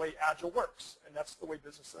that's the way Agile works and that's the way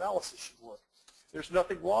business analysis should work. There's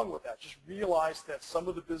nothing wrong with that. Just realize that some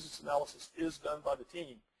of the business analysis is done by the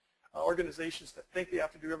team. Organizations that think they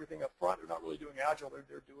have to do everything up front are not really doing Agile.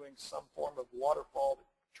 They're doing some form of waterfall,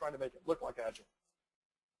 trying to make it look like Agile.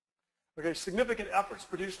 Okay, significant efforts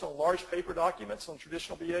produced on large paper documents on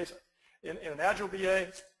traditional BAs. In an Agile BA,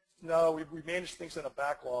 no, we manage things in a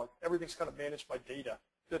backlog. Everything's kind of managed by data.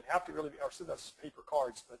 It doesn't have to really be, or so that's paper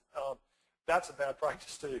cards, but that's a bad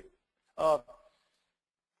practice too.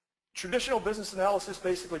 Traditional business analysis,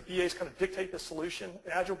 basically BAs kind of dictate the solution.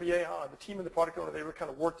 In Agile BA, the team and the product owner, they would kind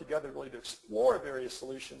of work together really to explore various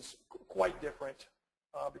solutions, quite different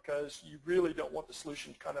because you really don't want the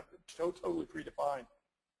solution kind of totally predefined.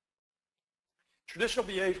 Traditional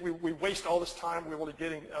BAs, we waste all this time really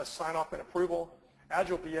getting sign-off and approval.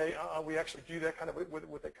 Agile BA, we actually do that kind of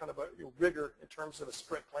with a kind of a rigor in terms of a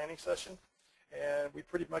sprint planning session, and we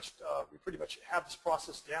pretty much have this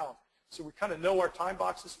process down. So we kind of know our time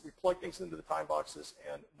boxes. We plug things into the time boxes,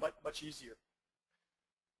 and much easier.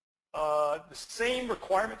 The same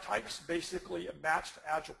requirement types basically match to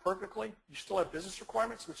Agile perfectly. You still have business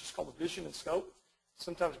requirements, which is called the vision and scope,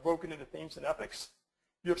 sometimes broken into themes and epics.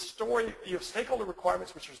 You have stakeholder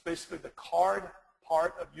requirements, which is basically the card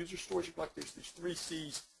part of user stories. Like there's these 3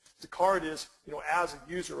 C's. The card is, as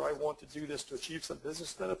a user, I want to do this to achieve some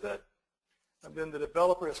business benefit. And then the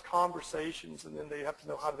developer has conversations, and then they have to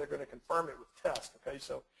know how they're going to confirm it with tests. Okay,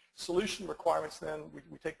 so solution requirements, then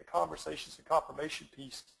we take the conversations and confirmation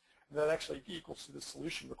piece, and that actually equals to the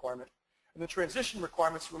solution requirement. And the transition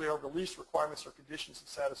requirements really are release requirements or conditions of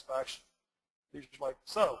satisfaction. These are like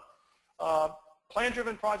so.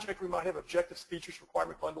 Plan-driven project, we might have objectives, features,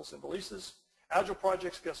 requirement bundles, and releases. Agile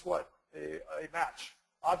projects, guess what? A match.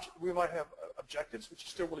 We might have objectives, which is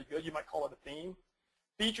still really good. You might call it a theme.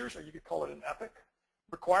 Features, or you could call it an epic.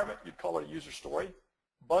 Requirement, you'd call it a user story.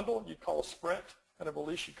 Bundle, you'd call a sprint. And a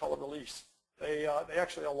release, you'd call a release. They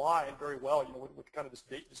actually align very well, with kind of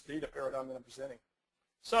this data paradigm that I'm presenting.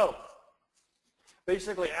 So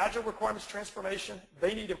basically, Agile requirements transformation,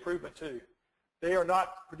 they need improvement too. They are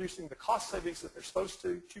not producing the cost savings that they're supposed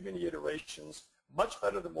to, too many iterations, much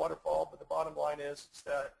better than waterfall, but the bottom line is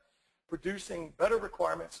that producing better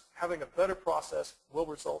requirements, having a better process will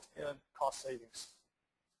result in cost savings.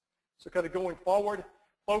 So kind of going forward,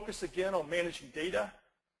 focus again on managing data.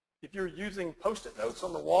 If you're using Post-it notes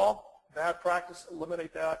on the wall, bad practice,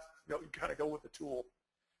 eliminate that. You kind of go with the tool.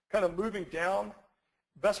 Kind of moving down,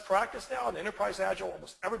 best practice now in Enterprise Agile,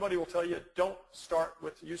 almost everybody will tell you, don't start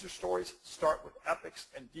with user stories, start with epics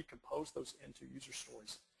and decompose those into user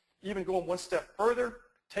stories. Even going one step further,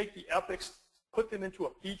 take the epics, put them into a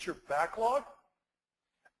feature backlog,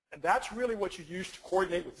 and that's really what you use to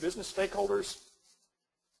coordinate with business stakeholders.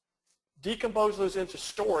 Decompose those into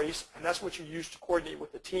stories, and that's what you use to coordinate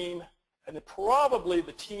with the team. And then probably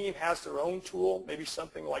the team has their own tool, maybe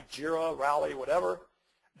something like Jira, Rally, whatever.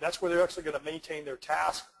 That's where they're actually going to maintain their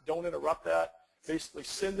task. Don't interrupt that. Basically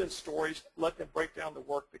send in stories, let them break down the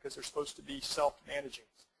work because they're supposed to be self-managing.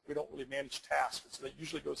 We don't really manage tasks, so that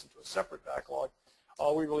usually goes into a separate backlog.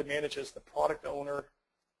 All we really manage as the product owner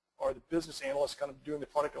or the business analyst kind of doing the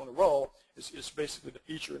product owner role is basically the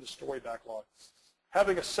feature and the story backlog.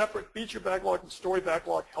 Having a separate feature backlog and story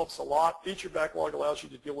backlog helps a lot. Feature backlog allows you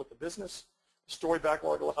to deal with the business. The story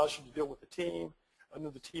backlog allows you to deal with the team. And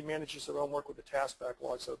then the team manages their own work with the task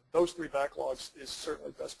backlog. So those three backlogs is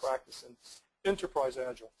certainly best practice in Enterprise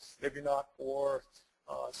Agile. Maybe not for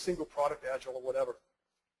single product Agile or whatever.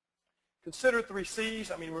 Consider 3 C's.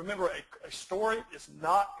 I mean, remember, a story is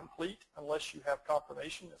not complete unless you have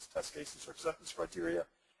confirmation. It's test cases or acceptance criteria,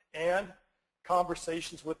 and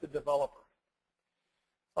conversations with the developer.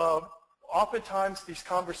 Oftentimes, these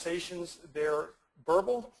conversations, they're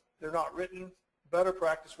verbal. They're not written. Better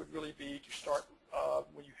practice would really be to start,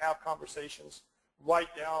 when you have conversations,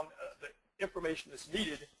 write down the information that's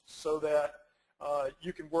needed so that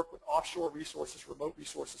you can work with offshore resources, remote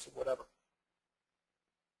resources, or whatever.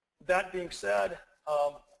 That being said,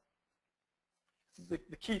 the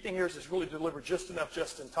key thing here is really deliver just enough,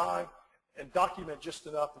 just in time, and document just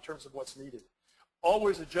enough in terms of what's needed.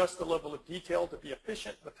 Always adjust the level of detail to be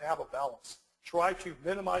efficient, but to have a balance. Try to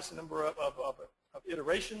minimize the number of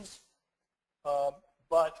iterations,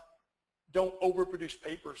 but don't overproduce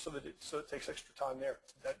paper so that it takes extra time there.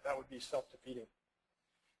 That would be self-defeating.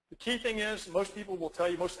 The key thing is, most people will tell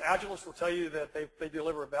you, most Agilists will tell you that they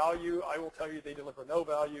deliver value. I will tell you they deliver no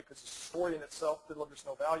value because the story in itself delivers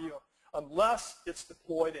no value unless it's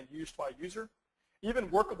deployed and used by a user.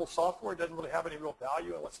 Even workable software doesn't really have any real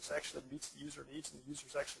value unless it actually meets the user needs and the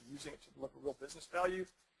user's actually using it to deliver real business value.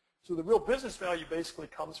 So the real business value basically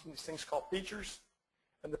comes from these things called features,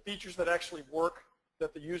 and the features that actually work,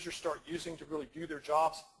 that the users start using to really do their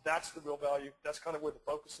jobs, that's the real value. That's kind of where the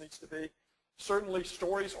focus needs to be. Certainly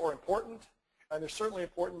stories are important, and they're certainly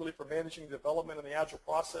important really for managing the development in the Agile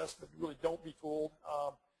process, but really don't be fooled.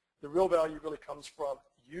 The real value really comes from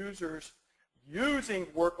users using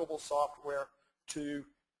workable software to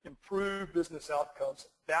improve business outcomes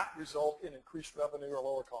that result in increased revenue or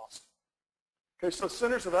lower cost. Okay, so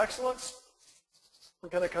centers of excellence, we're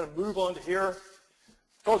going to kind of move on to here.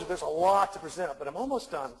 I told you there's a lot to present, but I'm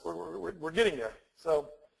almost done. We're getting there. So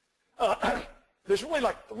there's really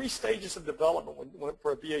like 3 stages of development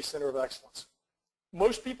for a BA Center of Excellence.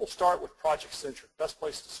 Most people start with project-centric, best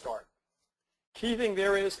place to start. Key thing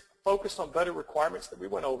there is focus on better requirements that we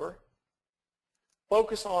went over.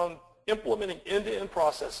 Focus on implementing end-to-end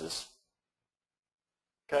processes.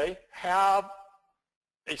 Okay, have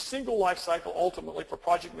a single life cycle ultimately for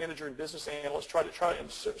project manager and business analyst. Try and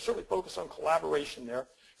certainly focus on collaboration there,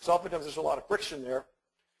 because oftentimes there's a lot of friction there.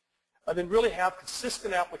 And then really have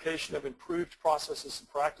consistent application of improved processes and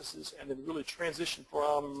practices, and then really transition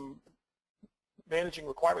from managing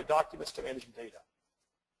requirement documents to managing data.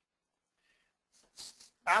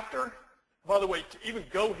 After, by the way, to even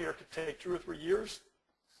go here could take 2 or 3 years.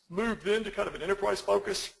 Move then to kind of an enterprise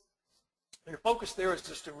focus. And your focus there is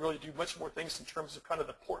just to really do much more things in terms of kind of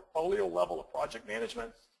the portfolio level of project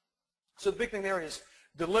management. So the big thing there is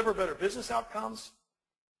deliver better business outcomes,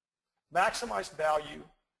 maximize value,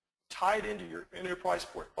 tie it into your enterprise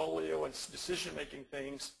portfolio and decision-making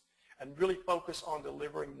things, and really focus on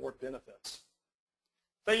delivering more benefits.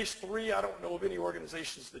 Phase 3, I don't know of any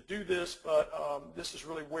organizations that do this, but this is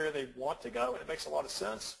really where they want to go, and it makes a lot of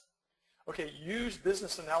sense. Okay, use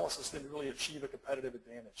business analysis then to really achieve a competitive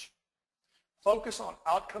advantage. Focus on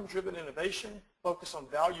outcome-driven innovation, focus on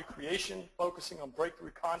value creation, focusing on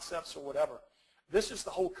breakthrough concepts or whatever. This is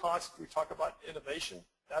the whole concept we talk about innovation.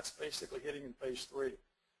 That's basically hitting in phase 3.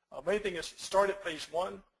 Main thing is start at phase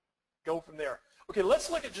 1, go from there. Okay,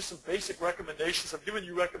 let's look at just some basic recommendations. I've given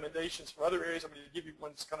you recommendations for other areas. I'm going to give you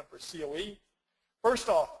one that's kind of for COE. First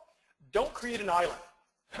off, don't create an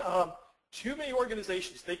island. Too many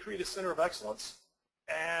organizations, they create a center of excellence,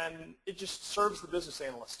 and it just serves the business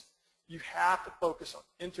analyst. You have to focus on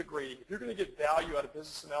integrating. If you're going to get value out of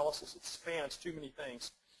business analysis, it spans too many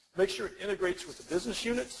things. Make sure it integrates with the business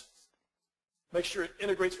units. Make sure it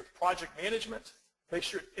integrates with project management. Make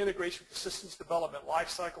sure it integrates with the systems development,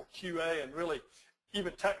 lifecycle, QA, and really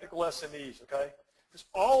even technical SMEs, okay? Because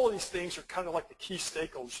all of these things are kind of like the key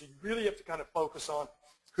stakeholders. So you really have to kind of focus on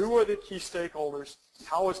who are the key stakeholders,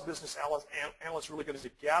 how is business analysts really going to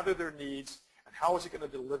gather their needs, and how is it going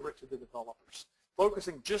to deliver it to the developers.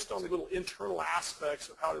 Focusing just on the little internal aspects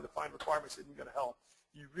of how to define requirements isn't going to help.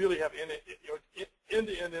 You really have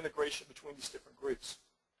end-to-end integration between these different groups.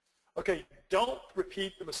 Okay, don't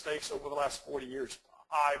repeat the mistakes over the last 40 years.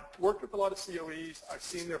 I've worked with a lot of COEs. I've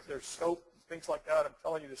seen their scope, things like that. I'm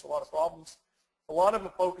telling you, there's a lot of problems. A lot of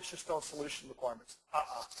them focus just on solution requirements.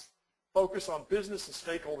 Focus on business and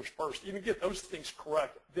stakeholders first. Even get those things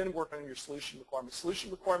correct, then work on your solution requirements.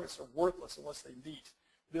 Solution requirements are worthless unless they meet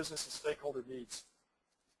business and stakeholder needs.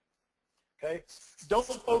 Okay? Don't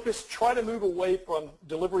focus, try to move away from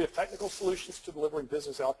delivery of technical solutions to delivering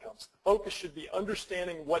business outcomes. The focus should be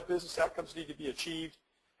understanding what business outcomes need to be achieved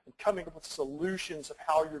and coming up with solutions of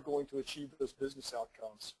how you're going to achieve those business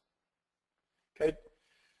outcomes. Okay?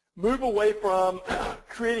 Move away from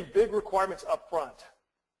creating big requirements up front.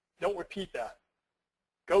 Don't repeat that.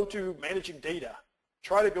 Go to managing data.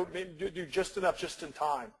 Try to go do just enough, just in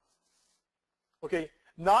time. Okay?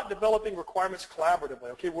 Not developing requirements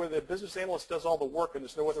collaboratively, okay, where the business analyst does all the work and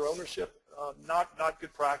there's no other ownership, not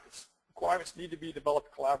good practice. Requirements need to be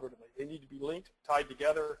developed collaboratively. They need to be linked, tied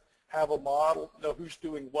together, have a model, know who's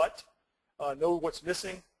doing what, know what's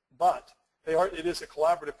missing, but it is a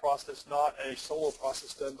collaborative process, not a solo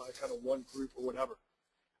process done by kind of one group or whatever,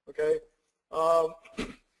 okay?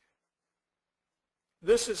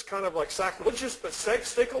 This is kind of like sacrilegious, but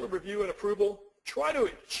stakeholder review and approval. Try to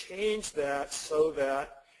change that so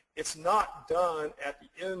that it's not done at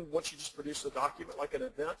the end once you just produce a document like an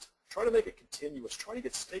event. Try to make it continuous. Try to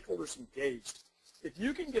get stakeholders engaged. If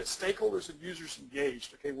you can get stakeholders and users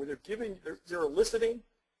engaged, okay, where they're eliciting,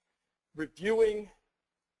 reviewing,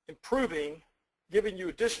 improving, giving you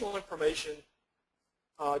additional information,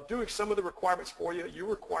 doing some of the requirements for you, your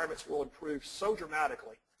requirements will improve so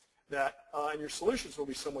dramatically that and your solutions will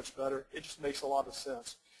be so much better. It just makes a lot of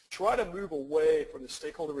sense. Try to move away from the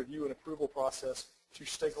stakeholder review and approval process to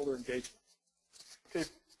stakeholder engagement. Okay,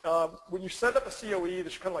 when you set up a COE,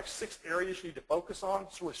 there's kind of like 6 areas you need to focus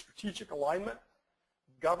on. Sort of strategic alignment,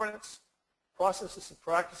 governance, processes and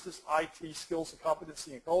practices, IT, skills and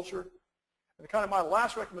competency and culture. And kind of my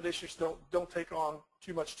last recommendation is don't take on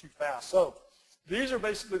too much too fast. So these are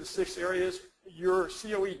basically the 6 areas. Your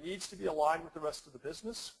COE needs to be aligned with the rest of the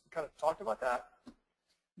business. We kind of talked about that.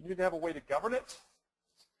 You need to have a way to govern it.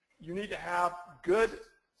 You need to have good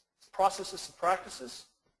processes and practices.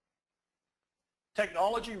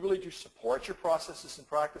 Technology really to support your processes and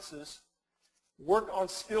practices. Work on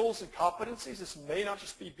skills and competencies. This may not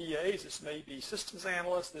just be BAs. This may be systems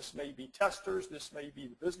analysts. This may be testers. This may be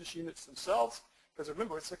the business units themselves. Because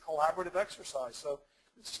remember, it's a collaborative exercise. So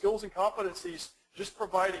skills and competencies, just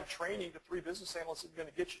providing training to 3 business analysts isn't going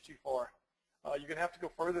to get you too far. You're going to have to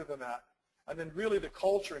go further than that. And then really the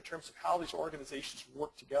culture in terms of how these organizations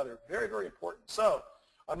work together. Very, very important. So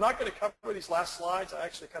I'm not going to cover these last slides. I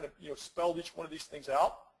actually kind of spelled each one of these things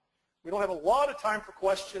out. We don't have a lot of time for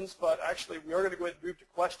questions, but actually we are going to go ahead and move to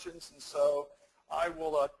questions. And so I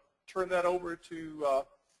will turn that over to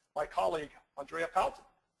my colleague, Andrea Poughton.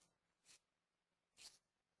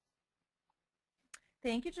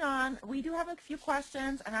 Thank you, John. We do have a few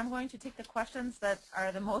questions, and I'm going to take the questions that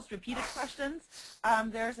are the most repeated questions.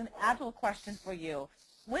 There's an Agile question for you.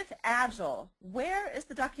 With Agile, where is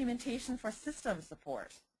the documentation for system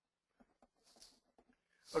support?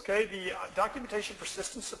 Okay, the documentation for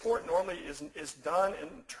system support normally is done in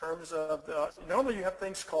terms of normally you have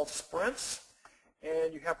things called sprints,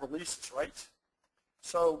 and you have releases, right?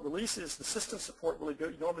 So releases, the system support really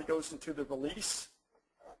normally goes into the release.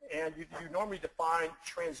 And you normally define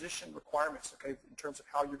transition requirements, okay, in terms of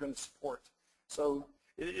how you're going to support. So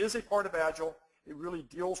it is a part of Agile. It really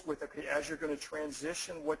deals with, okay, as you're going to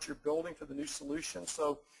transition what you're building to the new solution.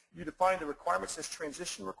 So you define the requirements as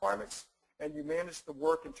transition requirements, and you manage the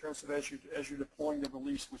work in terms of as you're deploying the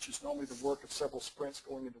release, which is normally the work of several sprints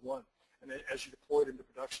going into one, and as you deploy it into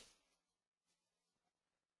production.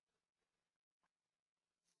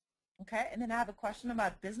 Okay, and then I have a question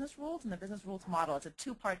about business rules and the business rules model. It's a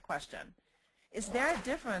two-part question. Is there a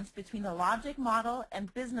difference between the logic model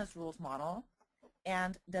and business rules model?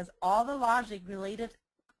 And does all the logic-related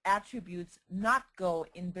attributes not go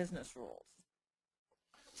in business rules?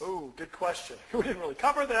 Oh, good question. We didn't really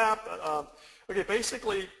cover that, but okay,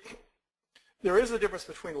 basically, there is a difference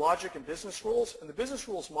between logic and business rules, and the business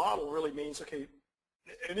rules model really means, okay,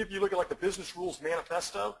 and if you look at like the business rules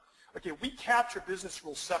manifesto, okay, we capture business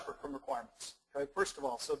rules separate from requirements, okay, first of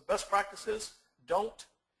all. So the best practices, don't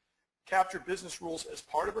capture business rules as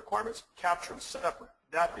part of requirements, capture them separate.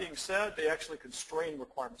 That being said, they actually constrain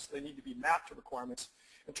requirements. They need to be mapped to requirements.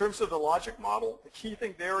 In terms of the logic model, the key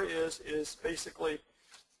thing there is basically,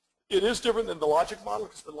 it is different than the logic model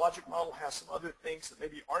because the logic model has some other things that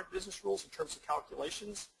maybe aren't business rules in terms of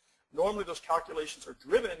calculations. Normally those calculations are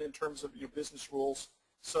driven in terms of your business rules.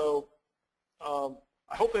 So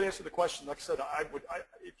I hope that answered the question. Like I said,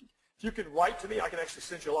 if you can write to me, I can actually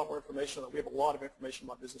send you a lot more information on that. We have a lot of information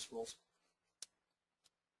about business rules.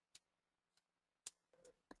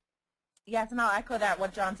 Yes, and I'll echo that,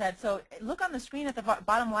 what John said. So look on the screen at the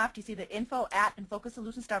bottom left. You see the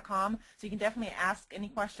info@infocusolutions.com, so you can definitely ask any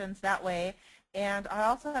questions that way. And I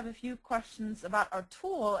also have a few questions about our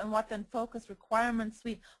tool and what the Infocus Requirements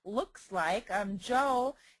Suite looks like.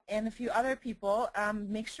 Joe and a few other people,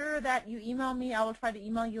 make sure that you email me. I will try to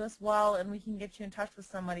email you as well, and we can get you in touch with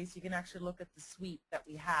somebody so you can actually look at the suite that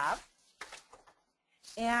we have.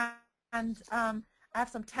 And I have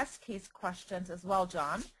some test case questions as well,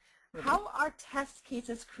 John. How are test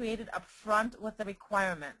cases created up front with the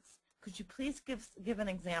requirements? Could you please give an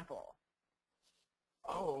example?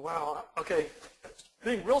 Oh, wow. Okay.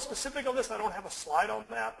 Being real specific on this, I don't have a slide on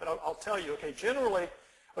that, but I'll tell you. Okay, generally,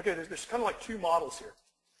 okay, there's kind of like two models here.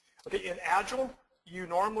 Okay, in Agile, you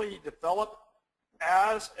normally develop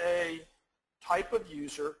as a type of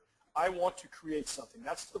user, I want to create something.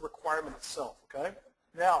 That's the requirement itself, okay?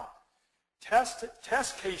 Now,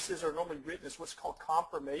 test cases are normally written as what's called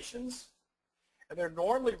confirmations, and they're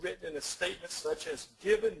normally written in a statement such as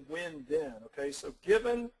given, when, then, okay? So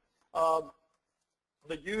given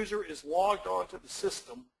the user is logged onto the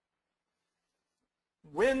system,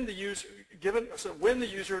 when the user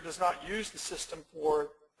does not use the system for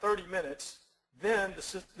 30 minutes, then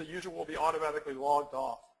the user will be automatically logged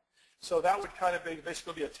off. So that would kind of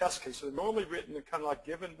basically be a test case. So they're normally written in kind of like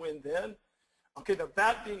given, when, then. Okay, now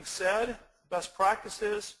that being said, best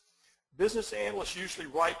practices, business analysts usually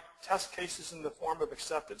write test cases in the form of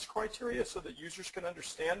acceptance criteria so that users can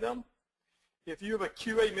understand them. If you have a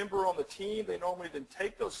QA member on the team, they normally then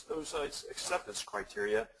take those acceptance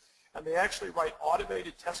criteria and they actually write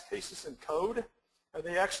automated test cases in code and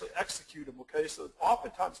they actually execute them, okay? So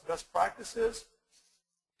oftentimes best practices,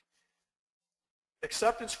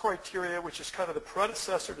 acceptance criteria, which is kind of the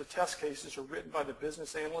predecessor to test cases, are written by the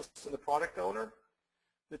business analyst and the product owner.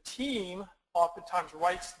 The team oftentimes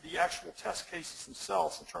writes the actual test cases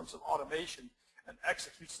themselves in terms of automation and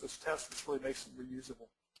executes those tests, which really makes them reusable.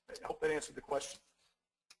 I hope that answered the question.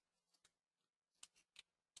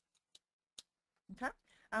 Okay.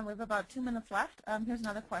 We have about 2 minutes left. Here's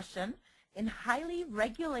another question. In highly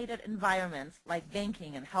regulated environments like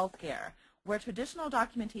banking and healthcare, where traditional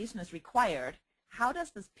documentation is required, how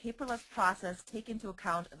does this paperless process take into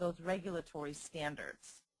account those regulatory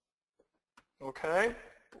standards? Okay.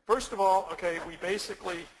 First of all, okay, we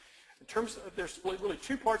basically, in terms of, there's really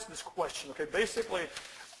two parts of this question. Okay, basically,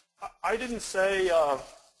 I didn't say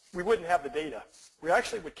we wouldn't have the data. We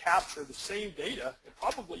actually would capture the same data, and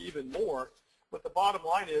probably even more, but the bottom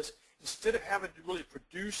line is, instead of having to really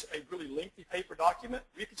produce a really lengthy paper document,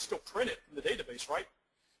 we could still print it from the database, right?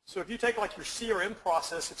 So if you take like your CRM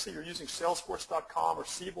process, let's say you're using Salesforce.com or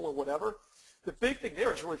Siebel or whatever, the big thing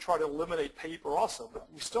there is really try to eliminate paper also, but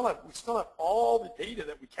we still have all the data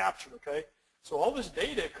that we captured, okay? So all this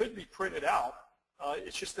data could be printed out.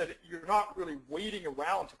 It's just that you're not really waiting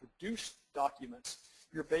around to produce documents.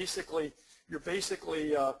 You're basically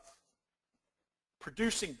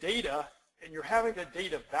producing data, and you're having that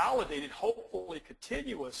data validated, hopefully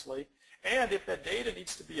continuously. And if that data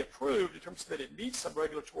needs to be approved in terms of that it meets some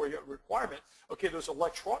regulatory requirement, okay, those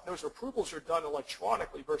approvals are done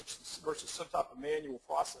electronically versus some type of manual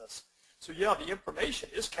process. So yeah, the information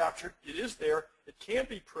is captured, it is there, it can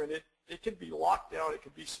be printed, it can be locked down, it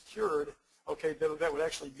can be secured, okay, that would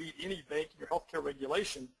actually meet any banking or healthcare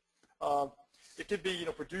regulation. It could be,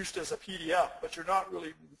 produced as a PDF, but you're not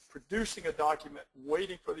really producing a document,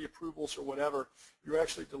 waiting for the approvals or whatever. You're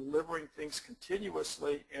actually delivering things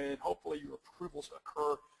continuously, and hopefully your approvals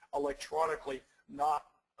occur electronically, not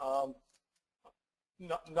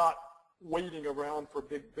waiting around for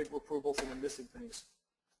big approvals and then missing things.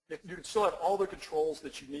 You can still have all the controls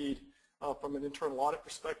that you need from an internal audit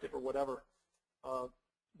perspective or whatever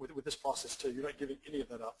with this process too. You're not giving any of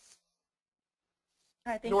that up.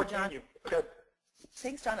 All right, thank Nor you, John. can you. Okay.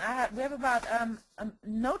 Thanks, John. We have about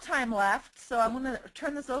no time left, so I'm going to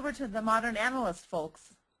turn this over to the Modern Analyst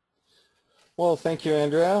folks. Well, thank you,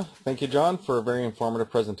 Andrea. Thank you, John, for a very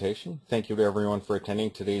informative presentation. Thank you to everyone for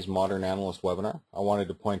attending today's Modern Analyst webinar. I wanted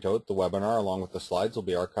to point out the webinar, along with the slides, will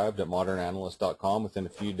be archived at ModernAnalyst.com within a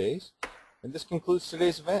few days. And this concludes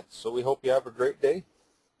today's event, so we hope you have a great day.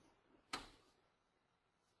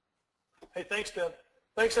 Hey, thanks, Ben.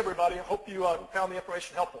 Thanks, everybody. I hope you found the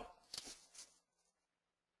information helpful.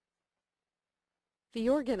 The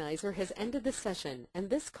organizer has ended the session, and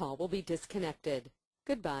this call will be disconnected.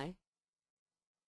 Goodbye.